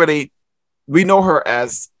we know her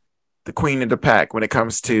as the queen of the pack when it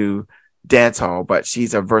comes to dancehall, but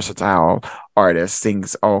she's a versatile artist,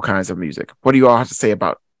 sings all kinds of music. What do you all have to say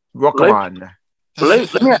about Rockman?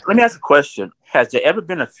 Let me ask a question. Has there ever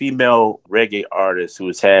been a female reggae artist who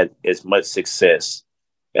has had as much success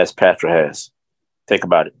as Patra has? Think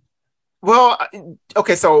about it. Well,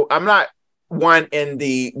 okay, so I'm not one in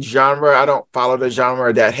the genre. I don't follow the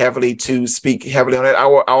genre that heavily to speak heavily on it.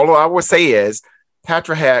 All I will say is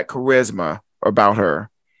Patra had charisma about her.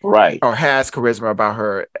 Right. Or has charisma about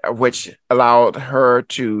her, which allowed her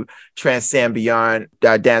to transcend beyond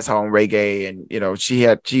dancehall and reggae. And, you know, she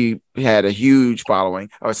had a huge following,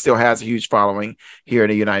 or still has a huge following here in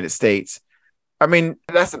the United States. I mean,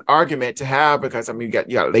 that's an argument to have because, I mean, you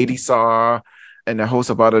got Lady Saw and a host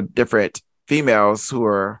of other different females who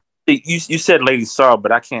are You said Lady Saw,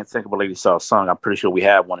 but I can't think of a Lady Saw song. I'm pretty sure we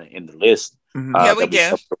have one in the list. Yeah, we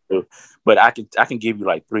do. But I can give you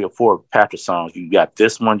like 3 or 4 Patrick songs. You got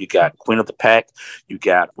this one. You got Queen of the Pack. You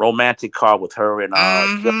got Romantic Call with her and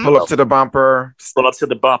Pull Up to the Bumper. Pull Up to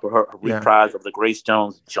the Bumper. Her reprise of the Grace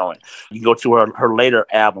Jones joint. You can go to her later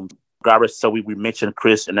album. Regardless, so we mentioned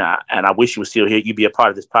Chris, and I wish you were still here. You'd be a part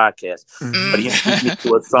of this podcast. But he introduced me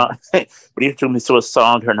to a song. But he introduced me to a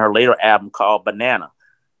song in her later album called Banana.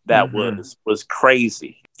 That was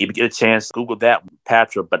crazy. If you get a chance, Google that,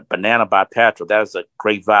 Patra, but Banana by Patra. That is a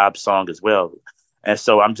great vibe song as well. And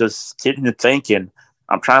so I'm just sitting and thinking,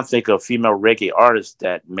 I'm trying to think of female reggae artists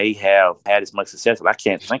that may have had as much success, but I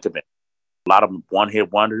can't think of it. A lot of them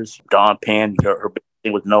one-hit wonders. Dawn Penn, her big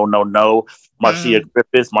thing was No, No, No. Marcia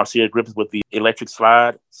Griffiths with the Electric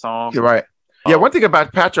Slide song. You're right. Yeah, one thing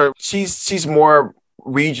about Patra, she's more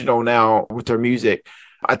regional now with her music.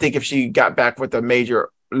 I think if she got back with a major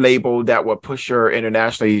label that would push her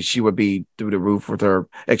internationally, she would be through the roof with her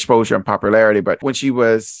exposure and popularity. But when she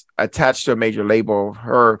was attached to a major label,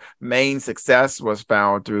 her main success was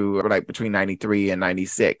found through like between 93 and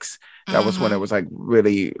 96. That was when it was like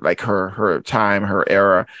really like her time, her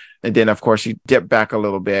era. And then of course she dipped back a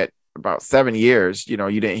little bit, about 7 years. You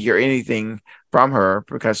didn't hear anything from her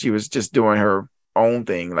because she was just doing her own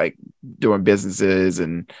thing, like doing businesses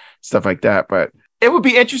and stuff like that. But it would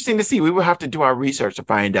be interesting to see. We would have to do our research to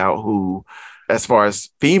find out who, as far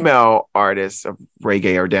as female artists of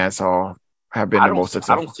reggae or dancehall, have been the most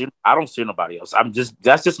successful. I don't see nobody else.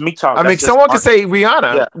 That's just me talking. I mean, someone could say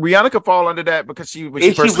Rihanna. Yeah. Rihanna could fall under that because when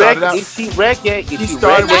she first started out. Is she reggae? She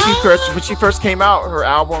started when she first came out. Her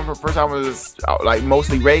first album was like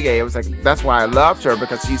mostly reggae. It was like that's why I loved her,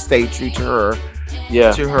 because she stayed true to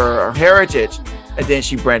her heritage, and then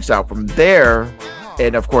she branched out from there.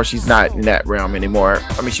 And of course, she's not in that realm anymore.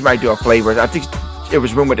 I mean, she might do a flavor. I think it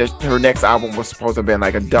was rumored that her next album was supposed to have been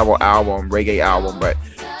like a double album, reggae album, but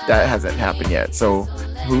that hasn't happened yet. So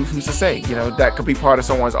who's to say? That could be part of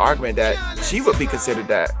someone's argument that she would be considered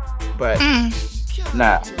that. But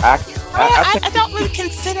nah, I don't really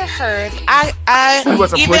consider her. I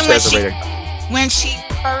wasn't pushed as a reggae. When she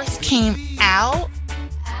first came out,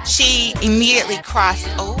 she immediately crossed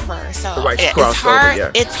over. So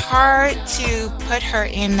it's hard to put her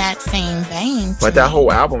in that same vein. But that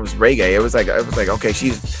whole album was reggae. It was like okay, I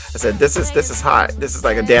said this is hot. This is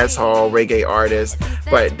like a dancehall reggae artist,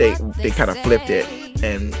 but they kind of flipped it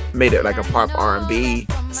and made it like a pop R&B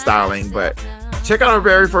styling. But check out her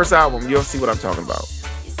very first album. You'll see what I'm talking about.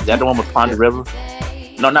 Is that the one with Ponder River?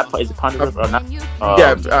 No, is it Ponder River or not?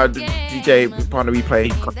 DJ Ponder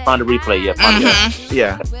Replay. Ponder Replay,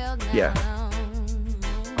 yeah. Yeah.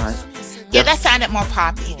 All right. Yeah, that sounded more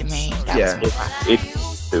poppy to me.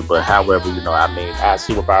 But however, I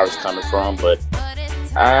see where Byron's coming from, but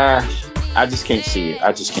I just can't see it.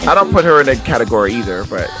 I don't put her in that category either,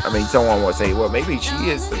 but I mean, someone would say, well, maybe she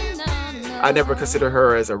is. I never considered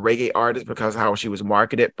her as a reggae artist because of how she was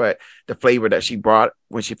marketed, but the flavor that she brought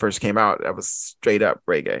when she first came out, that was straight up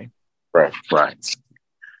reggae. Right.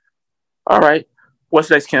 All right. What's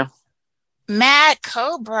next, Kim? Mad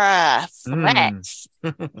Cobra Flex.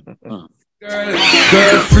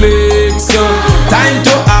 Girl flex, time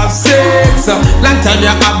to have sex. Long time you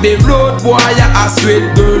have the road boy, you a sweet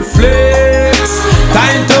girl flex.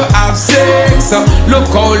 Time to have sex. Look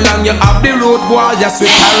how long you have the road boy, you sweet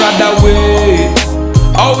I rather wait.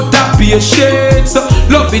 Out of patience,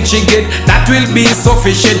 love it she get, that will be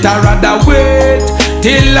sufficient. I rather wait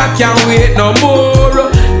till I can't wait no more.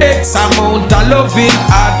 X amount of loving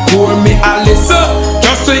hardcore me a listen.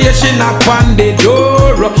 Just to hear she knock on the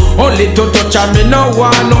door. Only to touch her, me no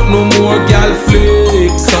want no more girl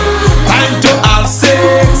flex. Time to have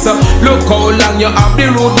sex. Look how long you have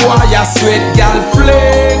the road boy, you sweet girl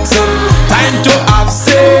flex. Time to have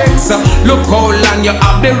sex. Look how long you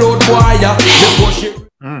have the road boy, before she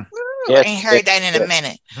Ain't heard that in a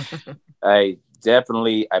minute. Hey,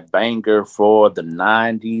 definitely a banger for the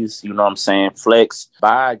 90s. You know what I'm saying? Flex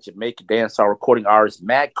by Jamaican dancehall recording artist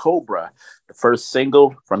Mad Cobra. The first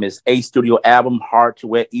single from his A studio album, Hard to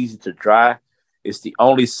Wet, Easy to Dry. It's the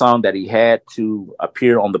only song that he had to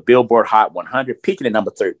appear on the Billboard Hot 100, peaking at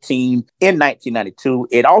number 13 in 1992.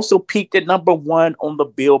 It also peaked at number 1 on the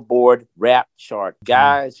Billboard rap chart.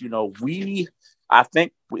 Guys, I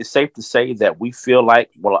think it's safe to say that we feel like,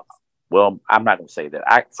 well, I'm not going to say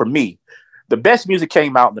that. For me, the best music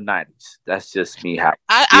came out in the 90s. That's just me.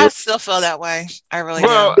 I still feel that way. I really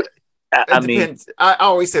do. I It mean, depends. I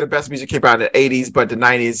always say the best music came out in the 80s, but the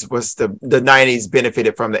 90s was the 90s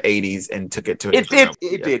benefited from the 80s and took it to a it different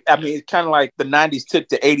did. level. It Yeah. did. I mean, it's kind of like the '90s took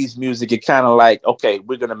the '80s music. It kind of like, okay,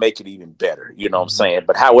 we're gonna make it even better. You know what I'm saying?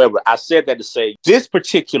 But however, I said that to say this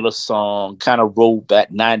particular song kind of rolled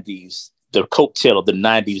that '90s, the coattail of the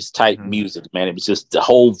 '90s type music. Man, it was just the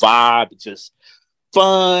whole vibe, just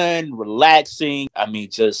fun, relaxing. I mean,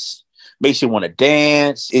 just makes you want to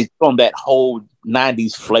dance. It's from that whole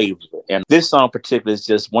 '90s flavor. And this song in particular is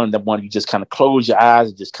just one of the one you just kind of close your eyes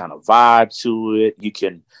and just kind of vibe to it. You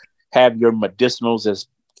can have your medicinals, as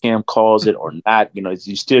Kim calls it, or not. You know,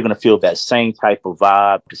 you're still going to feel that same type of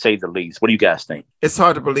vibe, to say the least. What do you guys think? It's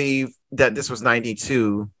hard to believe that this was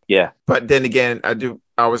 92. Yeah. But then again,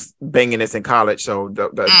 I was banging this in college, so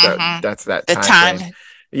that's that The time time. frame.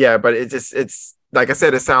 Yeah, but it's like I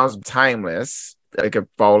said, it sounds timeless. It could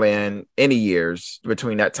fall in any years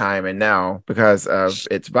between that time and now because of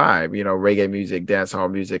its vibe. You know, reggae music,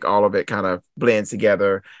 dancehall music, all of it kind of blends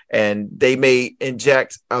together. And they may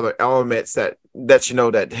inject other elements that you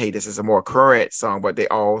know that, hey, this is a more current song, but they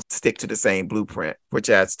all stick to the same blueprint, which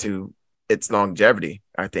adds to its longevity,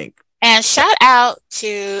 I think. And shout out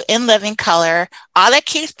to In Living Color. All that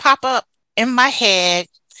keeps pop up in my head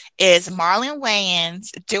is Marlon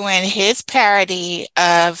Wayans doing his parody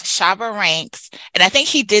of Shabba Ranks. And I think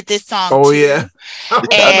he did this song too. Yeah.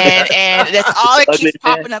 And that's all that keeps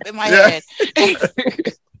popping up in my head.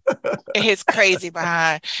 His crazy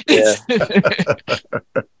behind. Yeah.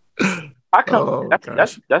 I come.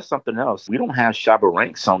 That's something else. We don't have Shabba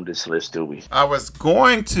Ranks on this list, do we? I was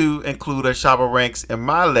going to include a Shabba Ranks in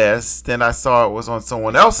my list. Then I saw it was on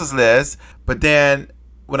someone else's list. But then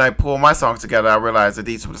when I pulled my songs together, I realized that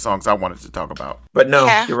these were the songs I wanted to talk about. But no,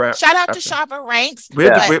 you're right. Shout out to Shabba Ranks. We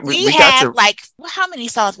had like, how many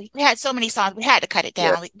songs? We had so many songs. We had to cut it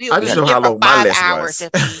down. Yeah. I just know how long my list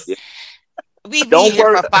was. We'd be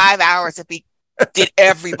here for 5 hours if we did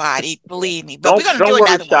everybody. Believe me. But we're going to do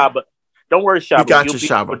another Shabba. one. Don't worry, Shabba. We got you,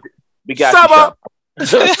 Shabba. We got you,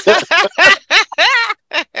 Shabba.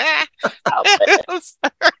 I'm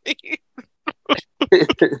sorry.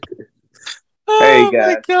 Hey guys.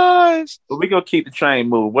 Oh my gosh. But we're going to keep the train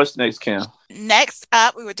moving. What's next, Kim? Next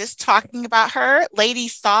up, we were just talking about her, Lady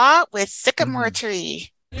Saw with Sycamore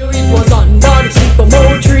Tree. It was under the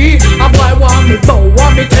sycamore tree. A boy want me bow,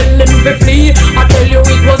 want me tell him to flee. I tell you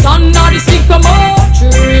it was under the sycamore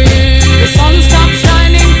tree. The sun stopped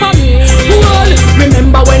shining for me. Well,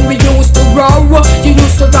 remember when we used to grow? You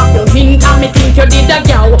used to drop your hint and me think you did a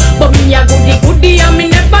gal. But me a goody and me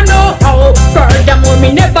never know how. Furthermore,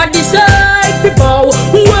 me never decide to bow.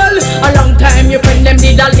 Well, a long time your friend them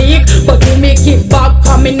did a leak, but you make it back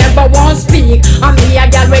cause me never want speak. And me a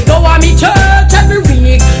gal we go on me church every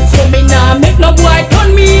week. So me nah make no boy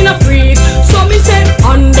turn me in a freak. So me said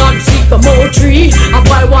under the sycamore tree. A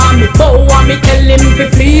boy want me bow, want me tell him to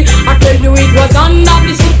flee. I tell you it was under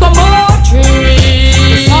the sycamore tree.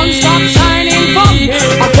 The sun stopped shining for me.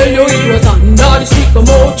 I tell you it was under the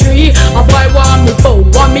sycamore tree. A boy want me bow,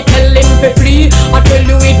 want me tell him to flee. I tell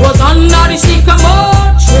you it was under the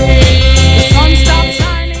sycamore tree. The sun stopped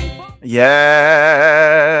shining for me. Yes.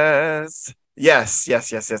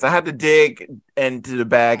 I had to dig into the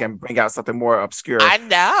bag and bring out something more obscure. I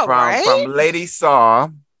know, from Lady Saw,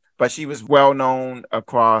 but she was well known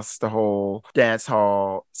across the whole dance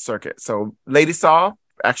hall circuit. So Lady Saw,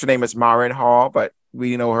 actual name is Maureen Hall, but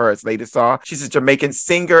we know her as Lady Saw. She's a Jamaican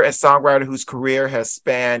singer and songwriter whose career has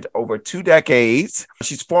spanned over 2 decades.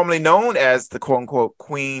 She's formerly known as the quote-unquote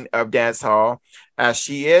Queen of Dancehall, as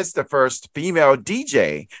she is the first female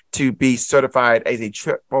DJ to be certified as a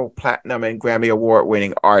triple platinum and Grammy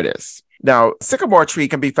Award-winning artist. Now, Sycamore Tree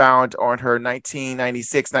can be found on her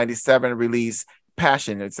 1996-97 release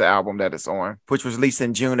Passion. It's the album that it's on, which was released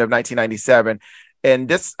in June of 1997. And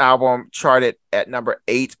this album charted at number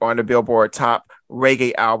 8 on the Billboard Top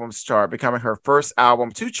Reggae Albums chart, becoming her first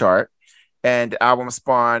album to chart. And the album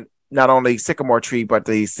spawned not only Sycamore Tree, but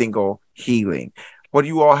the single Healing. What do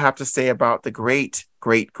you all have to say about the great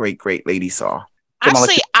Lady Saw?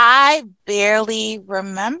 Actually, I barely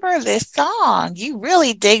remember this song. You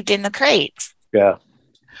really digged in the crates. Yeah,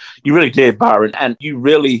 you really did, Byron. And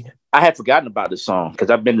I had forgotten about this song because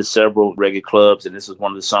I've been to several reggae clubs and this is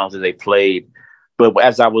one of the songs that they played. But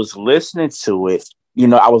as I was listening to it, you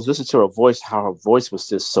know, I was listening to her voice, how her voice was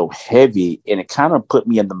just so heavy. And it kind of put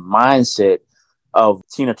me in the mindset of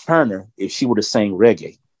Tina Turner if she would have sang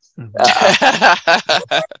reggae.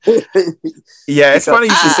 Yeah, it's funny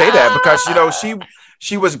you should say that because, you know,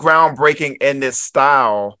 she was groundbreaking in this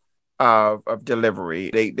style of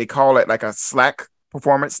delivery. They call it like a slack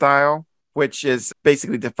performance style, which is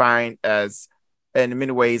basically defined as and in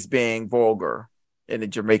many ways being vulgar in the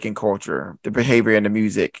Jamaican culture, the behavior and the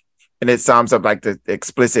music. And it sums up like the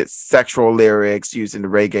explicit sexual lyrics used in the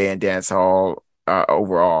reggae and dancehall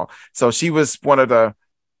overall. So she was one of the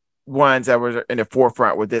ones that were in the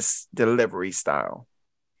forefront with this delivery style.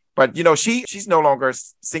 But you know, she's no longer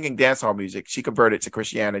singing dancehall music. She converted to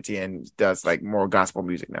Christianity and does like more gospel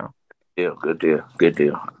music now. Yeah, good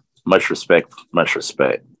deal. Much respect.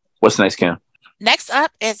 What's next, Kim? Next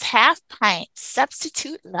up is Half Pint,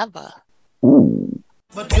 Substitute Lover. Ooh.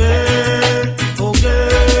 But girl, oh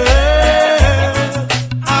girl,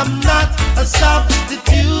 I'm not a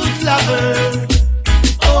substitute lover.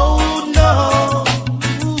 Oh no,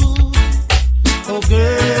 oh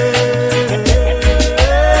girl,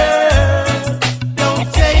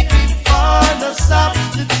 don't take me for no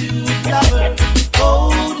substitute lover.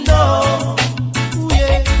 Oh no,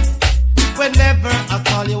 yeah. Whenever I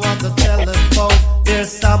call you on the telephone,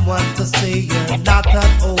 there's someone to say you're not at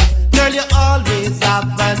home. Girl, you always have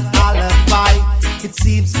an alibi. It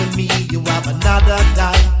seems to me you have another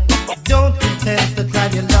guy. Don't intend to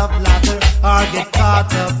climb your love ladder or get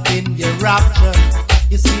caught up in your rapture.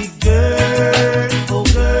 You see, girl, oh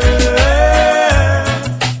girl,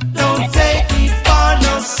 don't take me for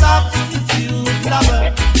no substitute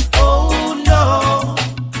lover. Oh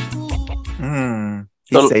no.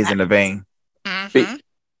 He stays in the vein.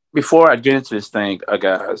 Before I get into this thing,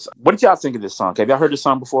 guys, what did y'all think of this song? Have y'all heard this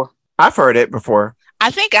song before? I've heard it before.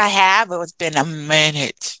 I think I have. It's been a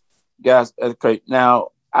minute. Guys, okay. Now,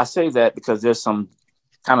 I say that because there's some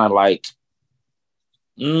kind of like,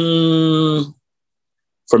 for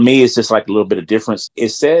me, it's just like a little bit of difference. It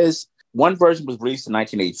says one version was released in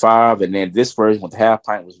 1985, and then this version with Half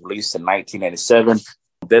Pint was released in 1987.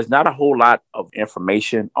 There's not a whole lot of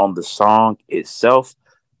information on the song itself,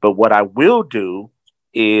 but what I will do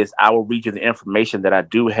is I will read you the information that I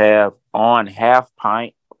do have on Half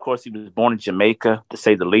Pint. Of course, he was born in Jamaica, to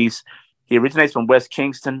say the least. He originates from West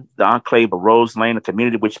Kingston, the enclave of Rose Lane, a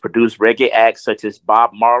community which produced reggae acts such as Bob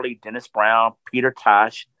Marley, Dennis Brown, Peter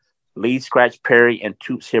Tosh, Lee Scratch Perry, and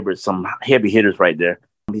Toots Hibbert, some heavy hitters right there.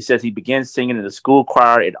 He says he began singing in the school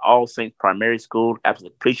choir at All Saints Primary School after the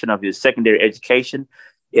completion of his secondary education.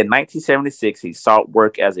 In 1976, he sought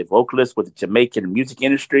work as a vocalist with the Jamaican music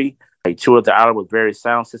industry. He toured the island with various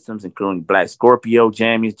sound systems, including Black Scorpio,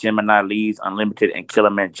 Jammies, Gemini Leads, Unlimited, and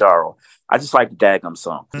Kilimanjaro. I just like the daggum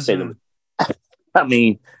song. I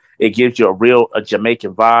mean, it gives you a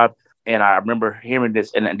Jamaican vibe. And I remember hearing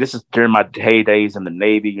this, and this is during my heydays in the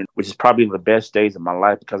Navy, which is probably the best days of my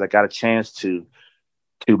life because I got a chance to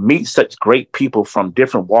meet such great people from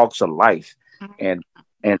different walks of life. And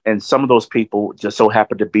some of those people just so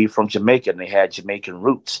happened to be from Jamaica, and they had Jamaican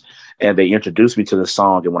roots. And they introduced me to the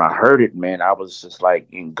song. And when I heard it, man, I was just like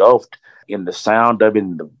engulfed in the sound of it,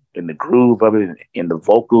 in the groove of it, in the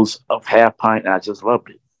vocals of Half Pint. And I just loved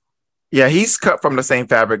it. Yeah, he's cut from the same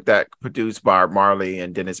fabric that produced Bob Marley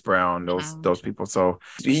and Dennis Brown, those people. So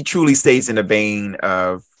he truly stays in the vein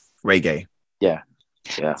of reggae. Yeah.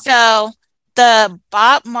 So the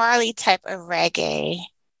Bob Marley type of reggae,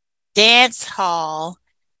 dance hall,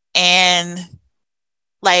 and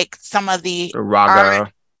like some of the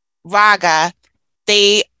raga,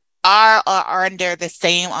 they are under the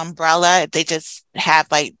same umbrella. They just have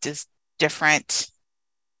like just different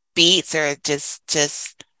beats, or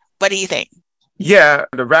just what do you think? Yeah,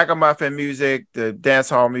 the ragamuffin music, the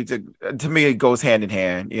dancehall music, to me, it goes hand in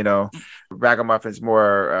hand. You know, ragamuffin is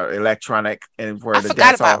more electronic, and where I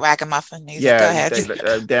forgot about ragamuffin music. Yeah, go ahead.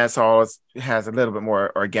 Dancehall has a little bit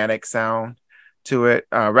more organic sound to it.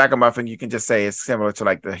 Ragamuffin, you can just say it's similar to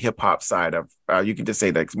like the hip hop side of. You can just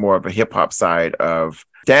say that's more of a hip hop side of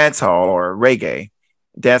dancehall or reggae.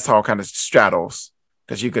 Dancehall kind of straddles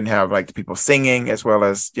because you can have like the people singing as well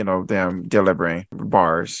as them delivering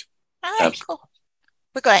bars. All right, cool.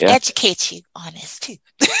 We're going to educate you on this too.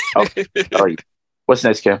 Okay. All right. What's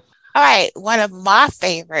next, Kim? All right. One of my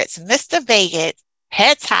favorites, Mr. Vegas,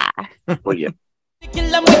 Heads High. Well, yeah.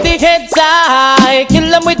 Kill them with the heads high, kill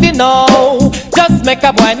them with the no. Just make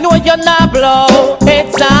a boy know you're not blow.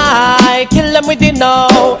 Heads high, kill them with the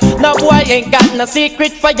no. No boy ain't got no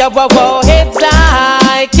secret for your wow. Heads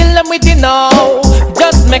high, kill them with the no.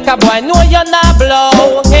 Just make a boy know you're not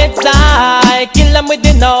blow. Heads high, kill them with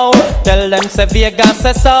the no. Tell them say Vegas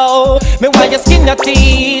say so. Me why you skin your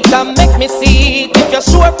teeth and make me see it. If you're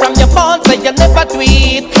sure from your phone say you never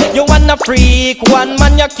tweet. You wanna freak, one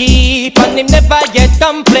man you keep, and him never get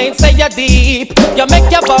complaints, say you're deep. You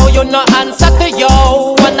make your bow, you no answer to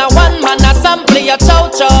yo. One man a sample your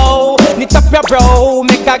chow. Knit up your bro,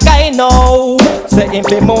 make a guy know. Say him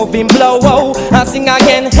be moving blow, and sing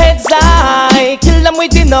again heads high. Kill them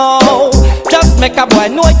with the no. just make a boy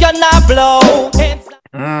know you're not blow.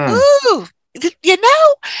 Ooh, you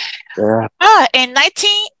know, Yeah. in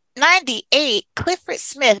 1998, Clifford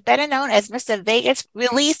Smith, better known as Mr. Vegas,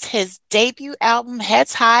 released his debut album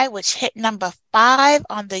Heads High, which hit number 5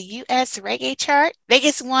 on the US reggae chart.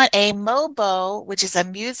 Vegas won a MOBO, which is a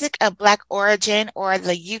Music of Black Origin, or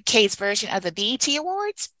the UK's version of the BET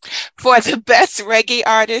Awards, for the best reggae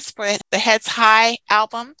artist for the Heads High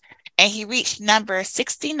album, and he reached number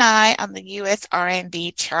 69 on the US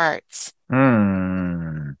R&B charts.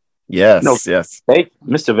 Yes, No, yes.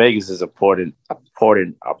 Mr. Vegas is a part of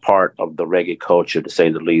the reggae culture, to say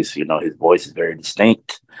the least. You know, his voice is very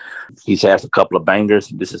distinct. He's had a couple of bangers.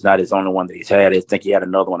 This is not his only one that he's had. I think he had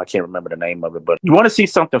another one. I can't remember the name of it. But you want to see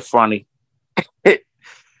something funny?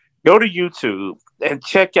 Go to YouTube and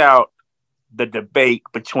check out the debate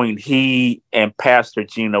between he and Pastor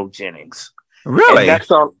Geno Jennings. Really? And that's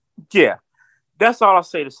all. Yeah. That's all I'll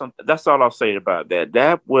say that's all I'll say about that.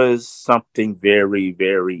 That was something very,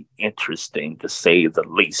 very interesting, to say the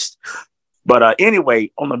least. But anyway,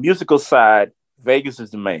 on the musical side, Vegas is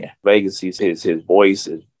the man. Vegas, his voice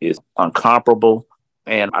is incomparable.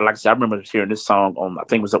 And like I said, I remember hearing this song on, I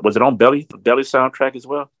think was it on Belly soundtrack as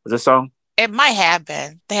well? Was this song? It might have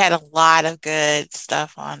been. They had a lot of good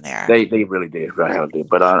stuff on there. They really did.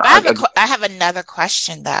 But I have another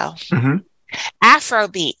question though. Mm-hmm. Afro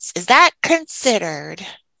beats, is that considered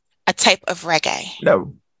a type of reggae?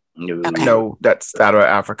 No. Okay. No, that's out of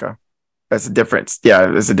Africa. That's a different.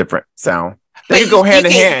 Yeah, it's a different sound. They But can go hand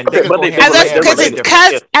in can- hand. They can go hand in hand.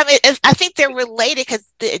 Because I mean, I think they're related because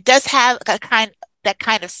it does have that kind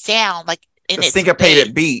of sound, like in The its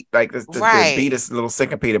syncopated beat, like the Right. beat is a little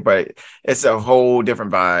syncopated, but it's a whole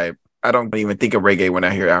different vibe. I don't even think of reggae when I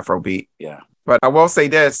hear Afro beat. Yeah. But I will say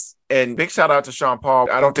this, and big shout out to Sean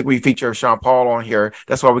Paul. I don't think we feature Sean Paul on here.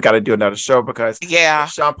 That's why we got to do another show, because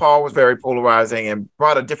Sean Paul was very polarizing and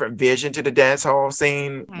brought a different vision to the dancehall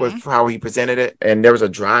scene with how he presented it. And there was a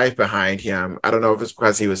drive behind him. I don't know if it's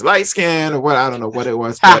because he was light skinned or what. I don't know what it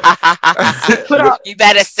was. But you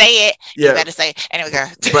better say it. Yeah. You better say it. Anyway,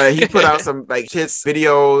 girl. But he put out some like hits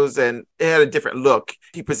videos, and it had a different look.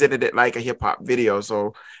 He presented it like a hip hop video,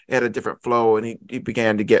 so it had a different flow, and he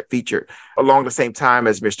began to get featured along the same time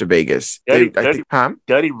as Mr. Vegas.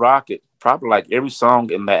 Dirty Rocket, probably like every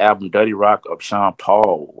song in the album Dirty Rock of Sean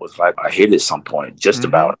Paul was like a hit at some point, just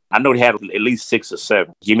about. I know they had at least 6 or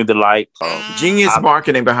 7. Give Me the Light. Genius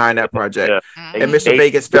marketing behind that project. Yeah. And Mr.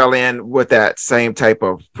 Vegas fell in with that same type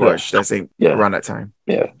of push. That same around that time.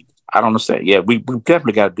 Yeah. I don't understand. Yeah, we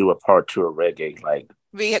definitely got to do a part 2 of reggae. Like,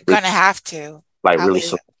 we're gonna have to. Like, Probably, really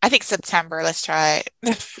soon. I think September. Let's try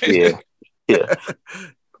it. Yeah.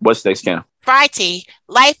 What's next, Cam? Friday,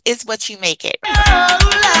 life is what you make it.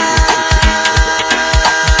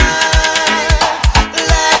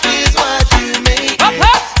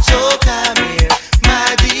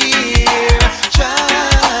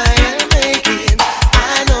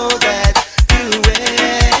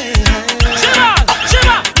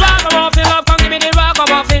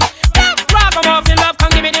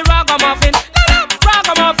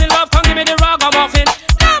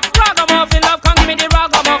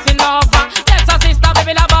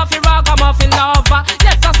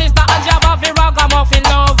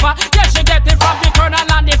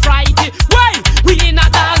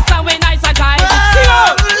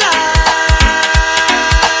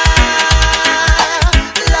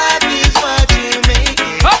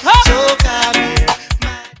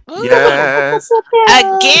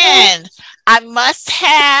 Again, I must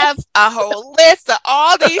have a whole list of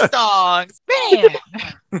all these songs. Man,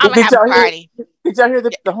 I'm gonna have a party. Did y'all hear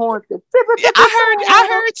the horn? I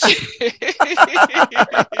heard you.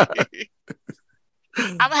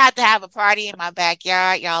 I'm gonna have to have a party in my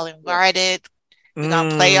backyard. Y'all invited. We're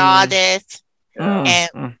gonna play all this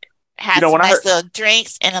and have some nice little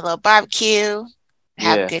drinks and a little barbecue.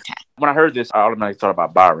 Have a good time. When I heard this, I automatically thought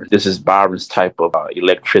about Byron. This is Byron's type of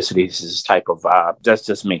electricity. This is his type of vibe. That's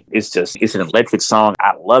just me. It's an electric song.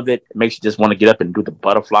 I love it. It makes you just want to get up and do the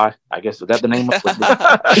butterfly. I guess, is that the name of it?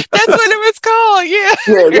 That's what it was called.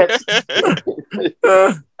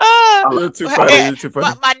 Too funny. Too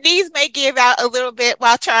funny. My knees may give out a little bit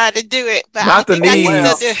while trying to do it, but not the knees.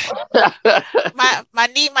 My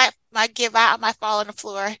knee might give out. I might fall on the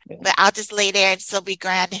floor, but I'll just lay there and still be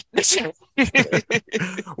grounded.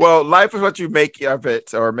 Well, life is what you make of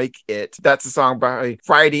it, or make it. That's a song by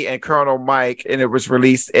Friday and Colonel Mike, and it was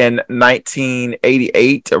released in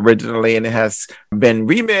 1988 originally, and it has been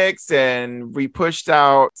remixed and repushed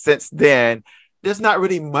out since then. There's not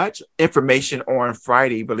really much information on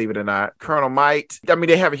Friday, believe it or not. Colonel Mike, I mean,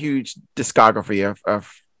 they have a huge discography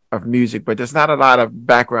of of music, but there's not a lot of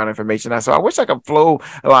background information. So I wish I could flow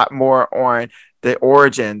a lot more on the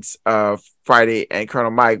origins of Friday and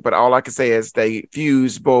Colonel Mike, but all I can say is they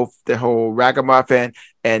fuse both the whole ragamuffin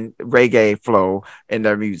and reggae flow in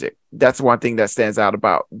their music. That's one thing that stands out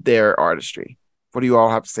about their artistry. What do you all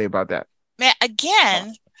have to say about that? Man,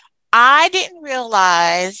 again, I didn't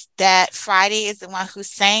realize that Friday is the one who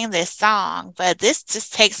sang this song, but this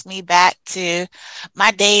just takes me back to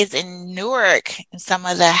my days in Newark and some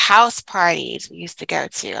of the house parties we used to go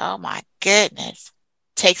to. Oh my goodness.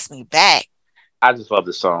 Takes me back. I just love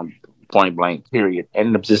this song, point blank, period.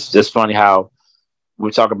 And it's just funny how we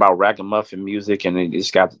talk about ragamuffin music, and it's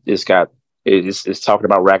talking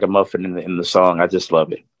about ragamuffin in the song. I just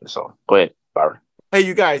love it. So go ahead, Byron. Hey,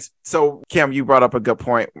 you guys. So, Kim, you brought up a good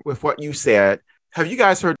point with what you said. Have you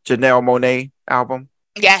guys heard Janelle Monáe album?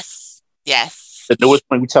 Yes. Yes. The newest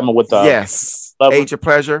one we talking about with yes. Lover? Age of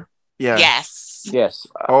Pleasure? Yeah. Yes. Yes.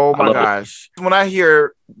 Oh my gosh. When I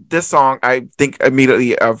hear this song, I think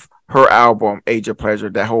immediately of her album, Age of Pleasure,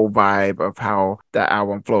 that whole vibe of how that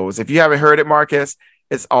album flows. If you haven't heard it, Marcus,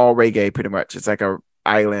 it's all reggae pretty much. It's like a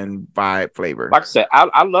island vibe flavor. Like I said,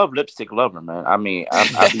 I love Lipstick Lover, man. I mean, and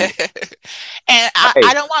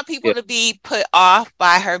I don't want people to be put off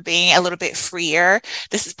by her being a little bit freer.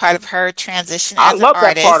 This is part of her transition as an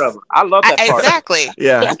artist. That part of it. I love that part. Exactly.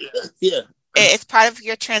 Yeah. Yeah. It's part of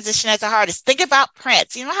your transition as an artist. Think about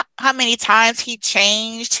Prince. You know how many times he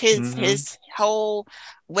changed his whole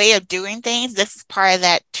way of doing things? This is part of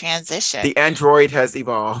that transition. The android has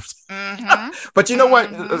evolved. But you know what?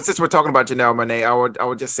 Since we're talking about Janelle Monáe, I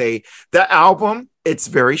would just say that album, it's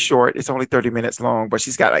very short. It's only 30 minutes long, but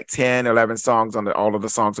she's got like 10, 11 songs on it. All of the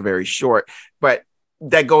songs are very short. But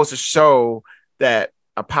that goes to show that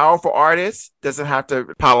a powerful artist doesn't have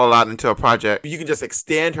to pile a lot into a project. You can just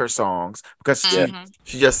extend her songs because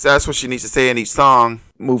she just says what she needs to say in each song,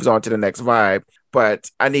 moves on to the next vibe.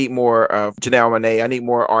 But I need more of Janelle Monáe. I need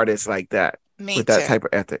more artists like that with that type of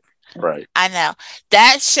ethic. Right. I know.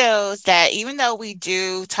 That shows that even though we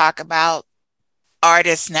do talk about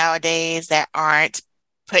artists nowadays that aren't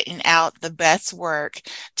putting out the best work,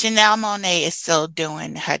 Janelle Monáe is still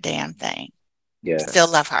doing her damn thing. Yeah. Still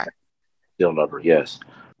love her. Still love her, yes.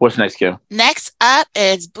 What's next, Kim? Next up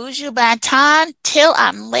is Buju Banton, Till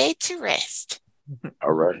I'm Laid to Rest.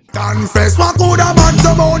 All right. Confess what could have been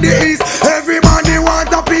some of the East. Everybody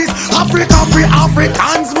want a piece. Africa free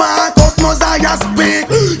Africans, Marcus Mosiah speak.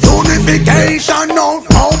 Unification now,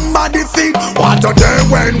 somebody feet. What a day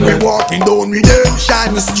when we walking down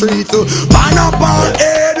Redemption Street. Ban up our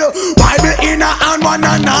head, Bible in a hand, one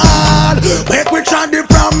and all. Make we try the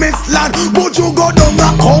promised land. Would you go down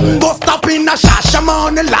the Congo, stop in a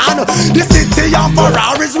Shashamane land? The city of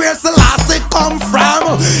Ferraris where Selassie come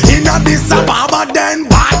from. In a Addis Ababa, then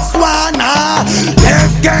Botswana,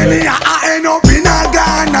 left Kenya, I end up in a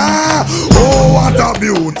Ghana. Oh, what a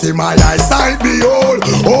beauty, my eyesight behold.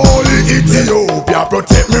 Holy Ethiopia,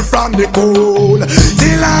 protect me from the cold.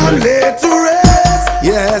 Till I'm laid to rest,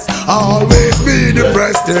 yes, always be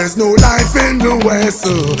depressed. There's no life in the West.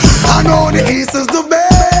 I know the East is the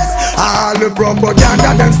best. All the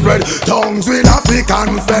propaganda then spread. Tongues will have to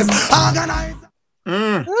confess.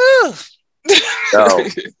 So,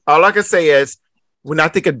 all I can say is, when I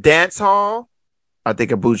think of dancehall, I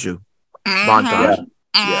think of Buju Banton.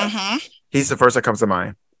 Yeah. He's the first that comes to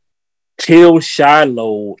mind. Till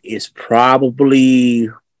Shiloh is probably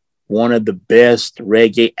one of the best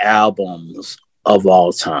reggae albums of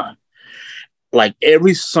all time. Like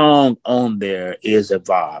every song on there is a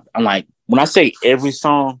vibe. I'm like, when I say every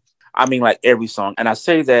song, I mean like every song. And I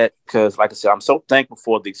say that because, like I said, I'm so thankful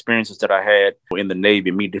for the experiences that I had in the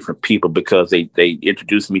Navy, meet different people, because they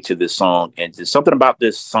introduced me to this song. And just something about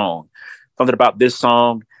this song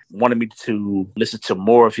wanted me to listen to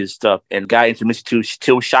more of his stuff. And guy introduced me to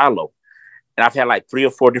Till Shiloh. And I've had like 3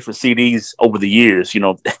 or 4 different CDs over the years. I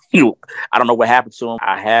don't know what happened to them.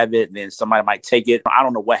 I have it, and then somebody might take it. I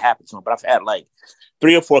don't know what happened to them, but I've had like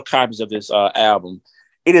 3 or 4 copies of this album.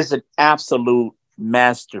 It is an absolute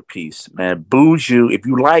masterpiece, man. Buju, if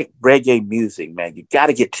you like reggae music, man, you got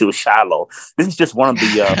to get to Shiloh. This is just one of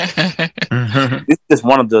the this is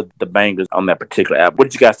one of the bangers on that particular album. What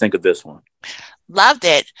did you guys think of this one? Loved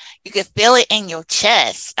it. You could feel it in your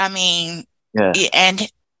chest. I mean,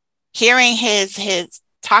 and hearing his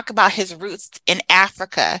talk about his roots in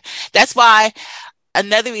Africa. That's why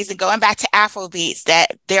another reason, going back to Afrobeats,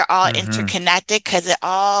 that they're all interconnected, because it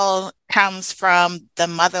all comes from the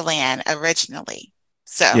motherland originally.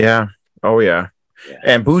 So oh yeah.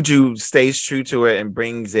 And Buju stays true to it and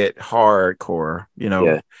brings it hardcore.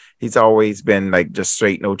 He's always been like just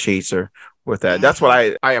straight, no chaser with that. That's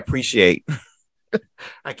what I appreciate.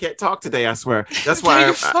 I can't talk today, I swear. That's No, why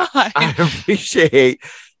you're fine. I appreciate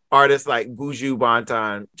artists like Buju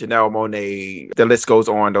Banton, Janelle Monáe, the list goes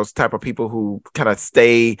on, those type of people who kind of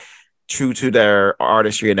stay true to their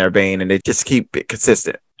artistry and their vein, and they just keep it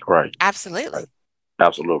consistent. Right. Absolutely.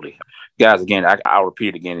 Absolutely. Guys, again, I'll repeat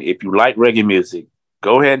it again. If you like reggae music,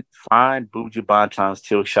 go ahead and find Buju Banton's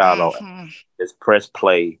Till Shiloh. Just press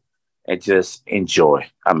play and just enjoy.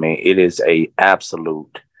 I mean, it is a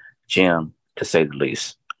absolute gem, to say the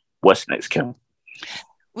least. What's next, Kim?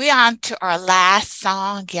 We on to our last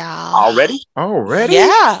song, y'all. Already?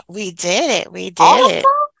 Yeah, we did it. We did All it.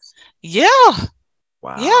 songs? Yeah.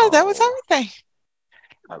 Wow. Yeah, that was everything.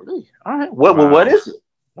 All right. What is it?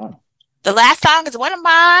 The last song is one of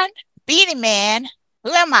mine, Beanie Man.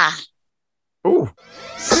 Who am I? Ooh.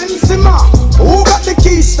 Simma, who got the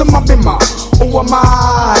keys to my bimmer? Who am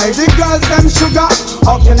I? The girls them sugar.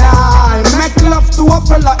 How can I make love to a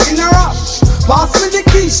fella in a rush? Pass me the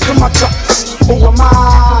keys to my trucks. Who am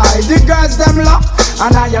I? The girls them lock.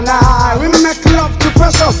 And I, we make love to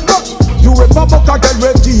precious. But you ever buck a girl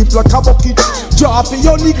with deep like a bucket? Draw for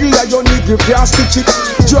your niggle like your niggle can't stitch it.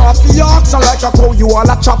 Draw for your oxen like a cow, you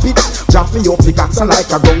wanna chop it. Draw for your pickaxe like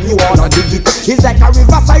a gun, you wanna dig it. It's like a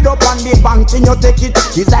riverside up on the bank and you take it.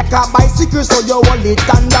 It's like a bicycle, so you hold it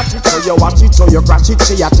and dash it. So you watch it, so you crash it.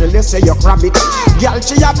 She a tell you, say you grab it. Girl,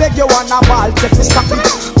 she a beg you wanna ball, take it, stop it.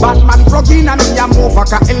 Batman plug in and me a move like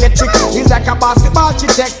a electric. It's like a basketball, she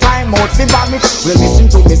take time out, fi vomit. Well, listen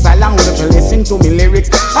to me silent, well, listen to me lyrics.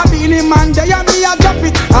 I be the man, there and me a drop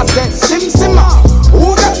it. I said, Simma,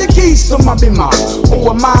 who got the keys to my bimmer? Who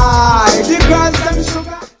am I? The girls them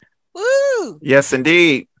sugar. Woo! Yes,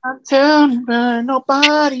 indeed. I'm telling you,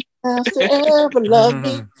 nobody has to ever love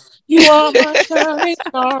me. You are my shining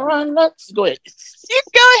star. Let's go ahead. You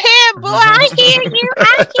go ahead, boy. I hear you.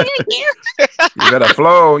 I hear you. You better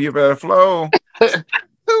flow. You better flow. Who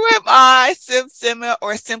Am I? Simma,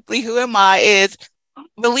 or simply Who Am I, is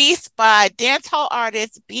released by dancehall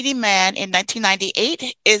artist Beanie Man in 1998.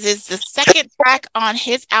 It is the second track on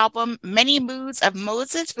his album Many Moods of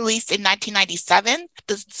Moses, released in 1997.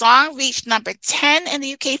 The song reached number 10 in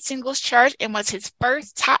the UK singles chart and was his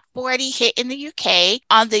first top 40 hit in the UK.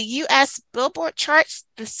 On the US Billboard charts,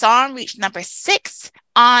 the song reached number 6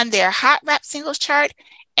 on their Hot Rap singles chart,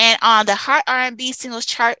 and on the Hot R&B singles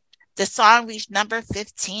chart, the song reached number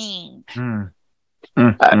 15.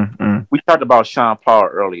 We talked about Sean Paul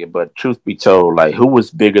earlier, but truth be told, like, who was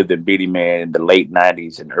bigger than Beanie Man in the late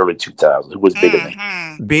 90s and early 2000s? Who was bigger than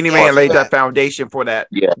Beanie Man laid that foundation for that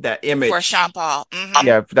image. For Sean Paul.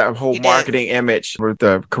 Yeah, that whole marketing image with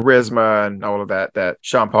the charisma and all of that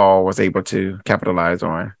Sean Paul was able to capitalize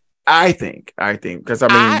on. I think, because I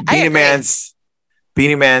mean,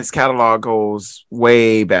 Beanie Man's catalog goes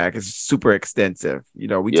way back. It's super extensive. You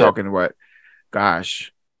know, we talking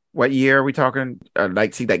what year are we talking?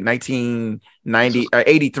 Like 1990,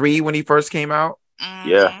 83 when he first came out.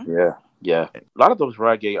 Yeah. A lot of those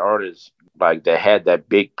reggae artists, like, that had that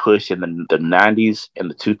big push in the 90s and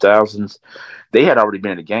the 2000s, they had already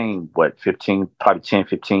been in the game, probably 10,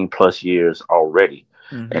 15 plus years already.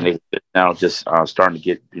 And they now just starting to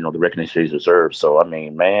get, the recognition he's deserved. So, I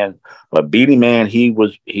mean, man, but Beanie Man, he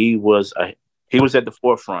was at the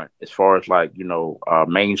forefront as far as, like,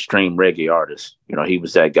 mainstream reggae artists. He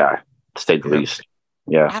was that guy, to say the least.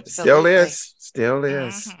 Yeah. Absolutely. Still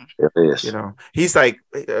is. It is. He's like,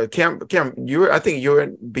 Kim, I think you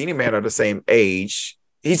and Beanie Man are the same age.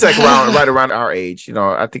 He's like right around our age.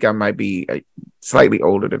 I think I might be slightly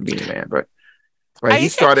older than Beanie Man, but he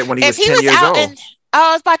started when he was 10 years old.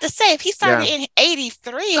 I was about to say, if he started in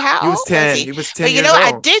 83, how old was he? He was 10 but years old.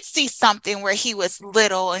 I did see something where he was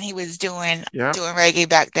little and he was doing reggae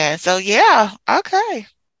back then. So, yeah, okay.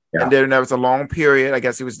 Yeah. And then there was a long period. I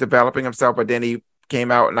guess he was developing himself, but then he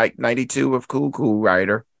came out in like 92 with Cool Cool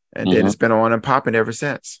Rider. And then it's been on and popping ever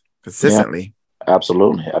since, consistently. Yeah.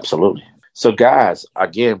 Absolutely. So, guys,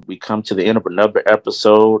 again, we come to the end of another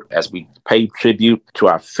episode as we pay tribute to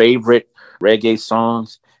our favorite reggae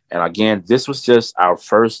songs. And again, this was just our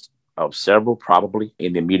first of several, probably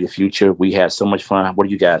in the immediate future. We had so much fun. What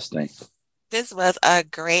do you guys think? This was a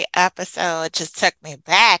great episode. It just took me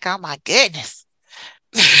back. Oh, my goodness.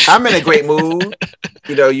 I'm in a great mood.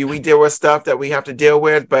 We deal with stuff that we have to deal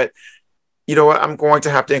with, but you know what? I'm going to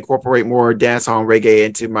have to incorporate more dancehall and reggae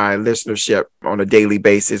into my listenership on a daily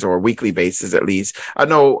basis or weekly basis, at least. I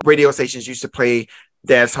know radio stations used to play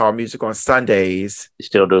dancehall music on Sundays. They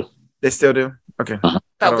still do. They still do? Okay.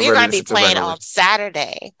 But we're going to be playing on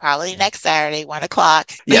Saturday, probably next Saturday,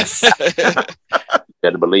 1:00. Yes.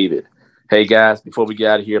 Better believe it. Hey guys, before we get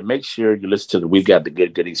out of here, make sure you listen to We've Got the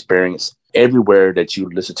Good Experience everywhere that you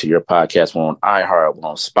listen to your podcast. We're on iHeart, we're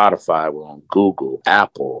on Spotify, we're on Google,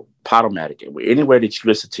 Apple, Podomatic, and anywhere that you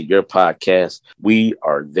listen to your podcast, we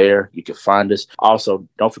are there. You can find us. Also,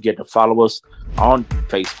 don't forget to follow us on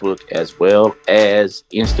Facebook as well as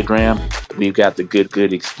Instagram. We've got the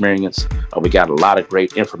Good Experience. We got a lot of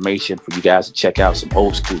great information for you guys to check out, some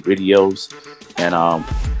old school videos, and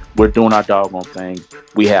we're doing our doggone thing.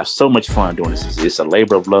 We have so much fun doing this. It's a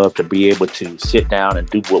labor of love to be able to sit down and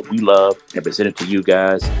do what we love and present it to you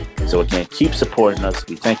guys. So again, keep supporting us.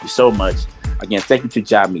 We thank you so much. Again, thank you to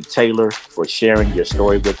Jamie Taylor for sharing your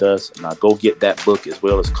story with us. And go get that book as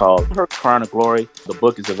well. It's called Her Crown of Glory. The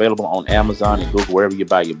book is available on Amazon and Google, wherever you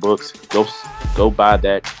buy your books. Go buy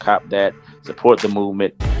that, cop that, support the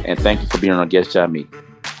movement. And thank you for being our guest, Jamie.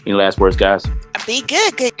 Any last words, guys? Be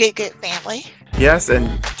good, family. Yes, and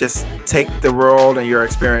just take the world and your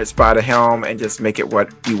experience by the helm and just make it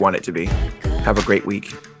what you want it to be. Have a great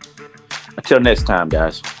week. Until next time,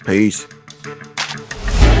 guys. Peace.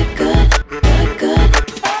 Good.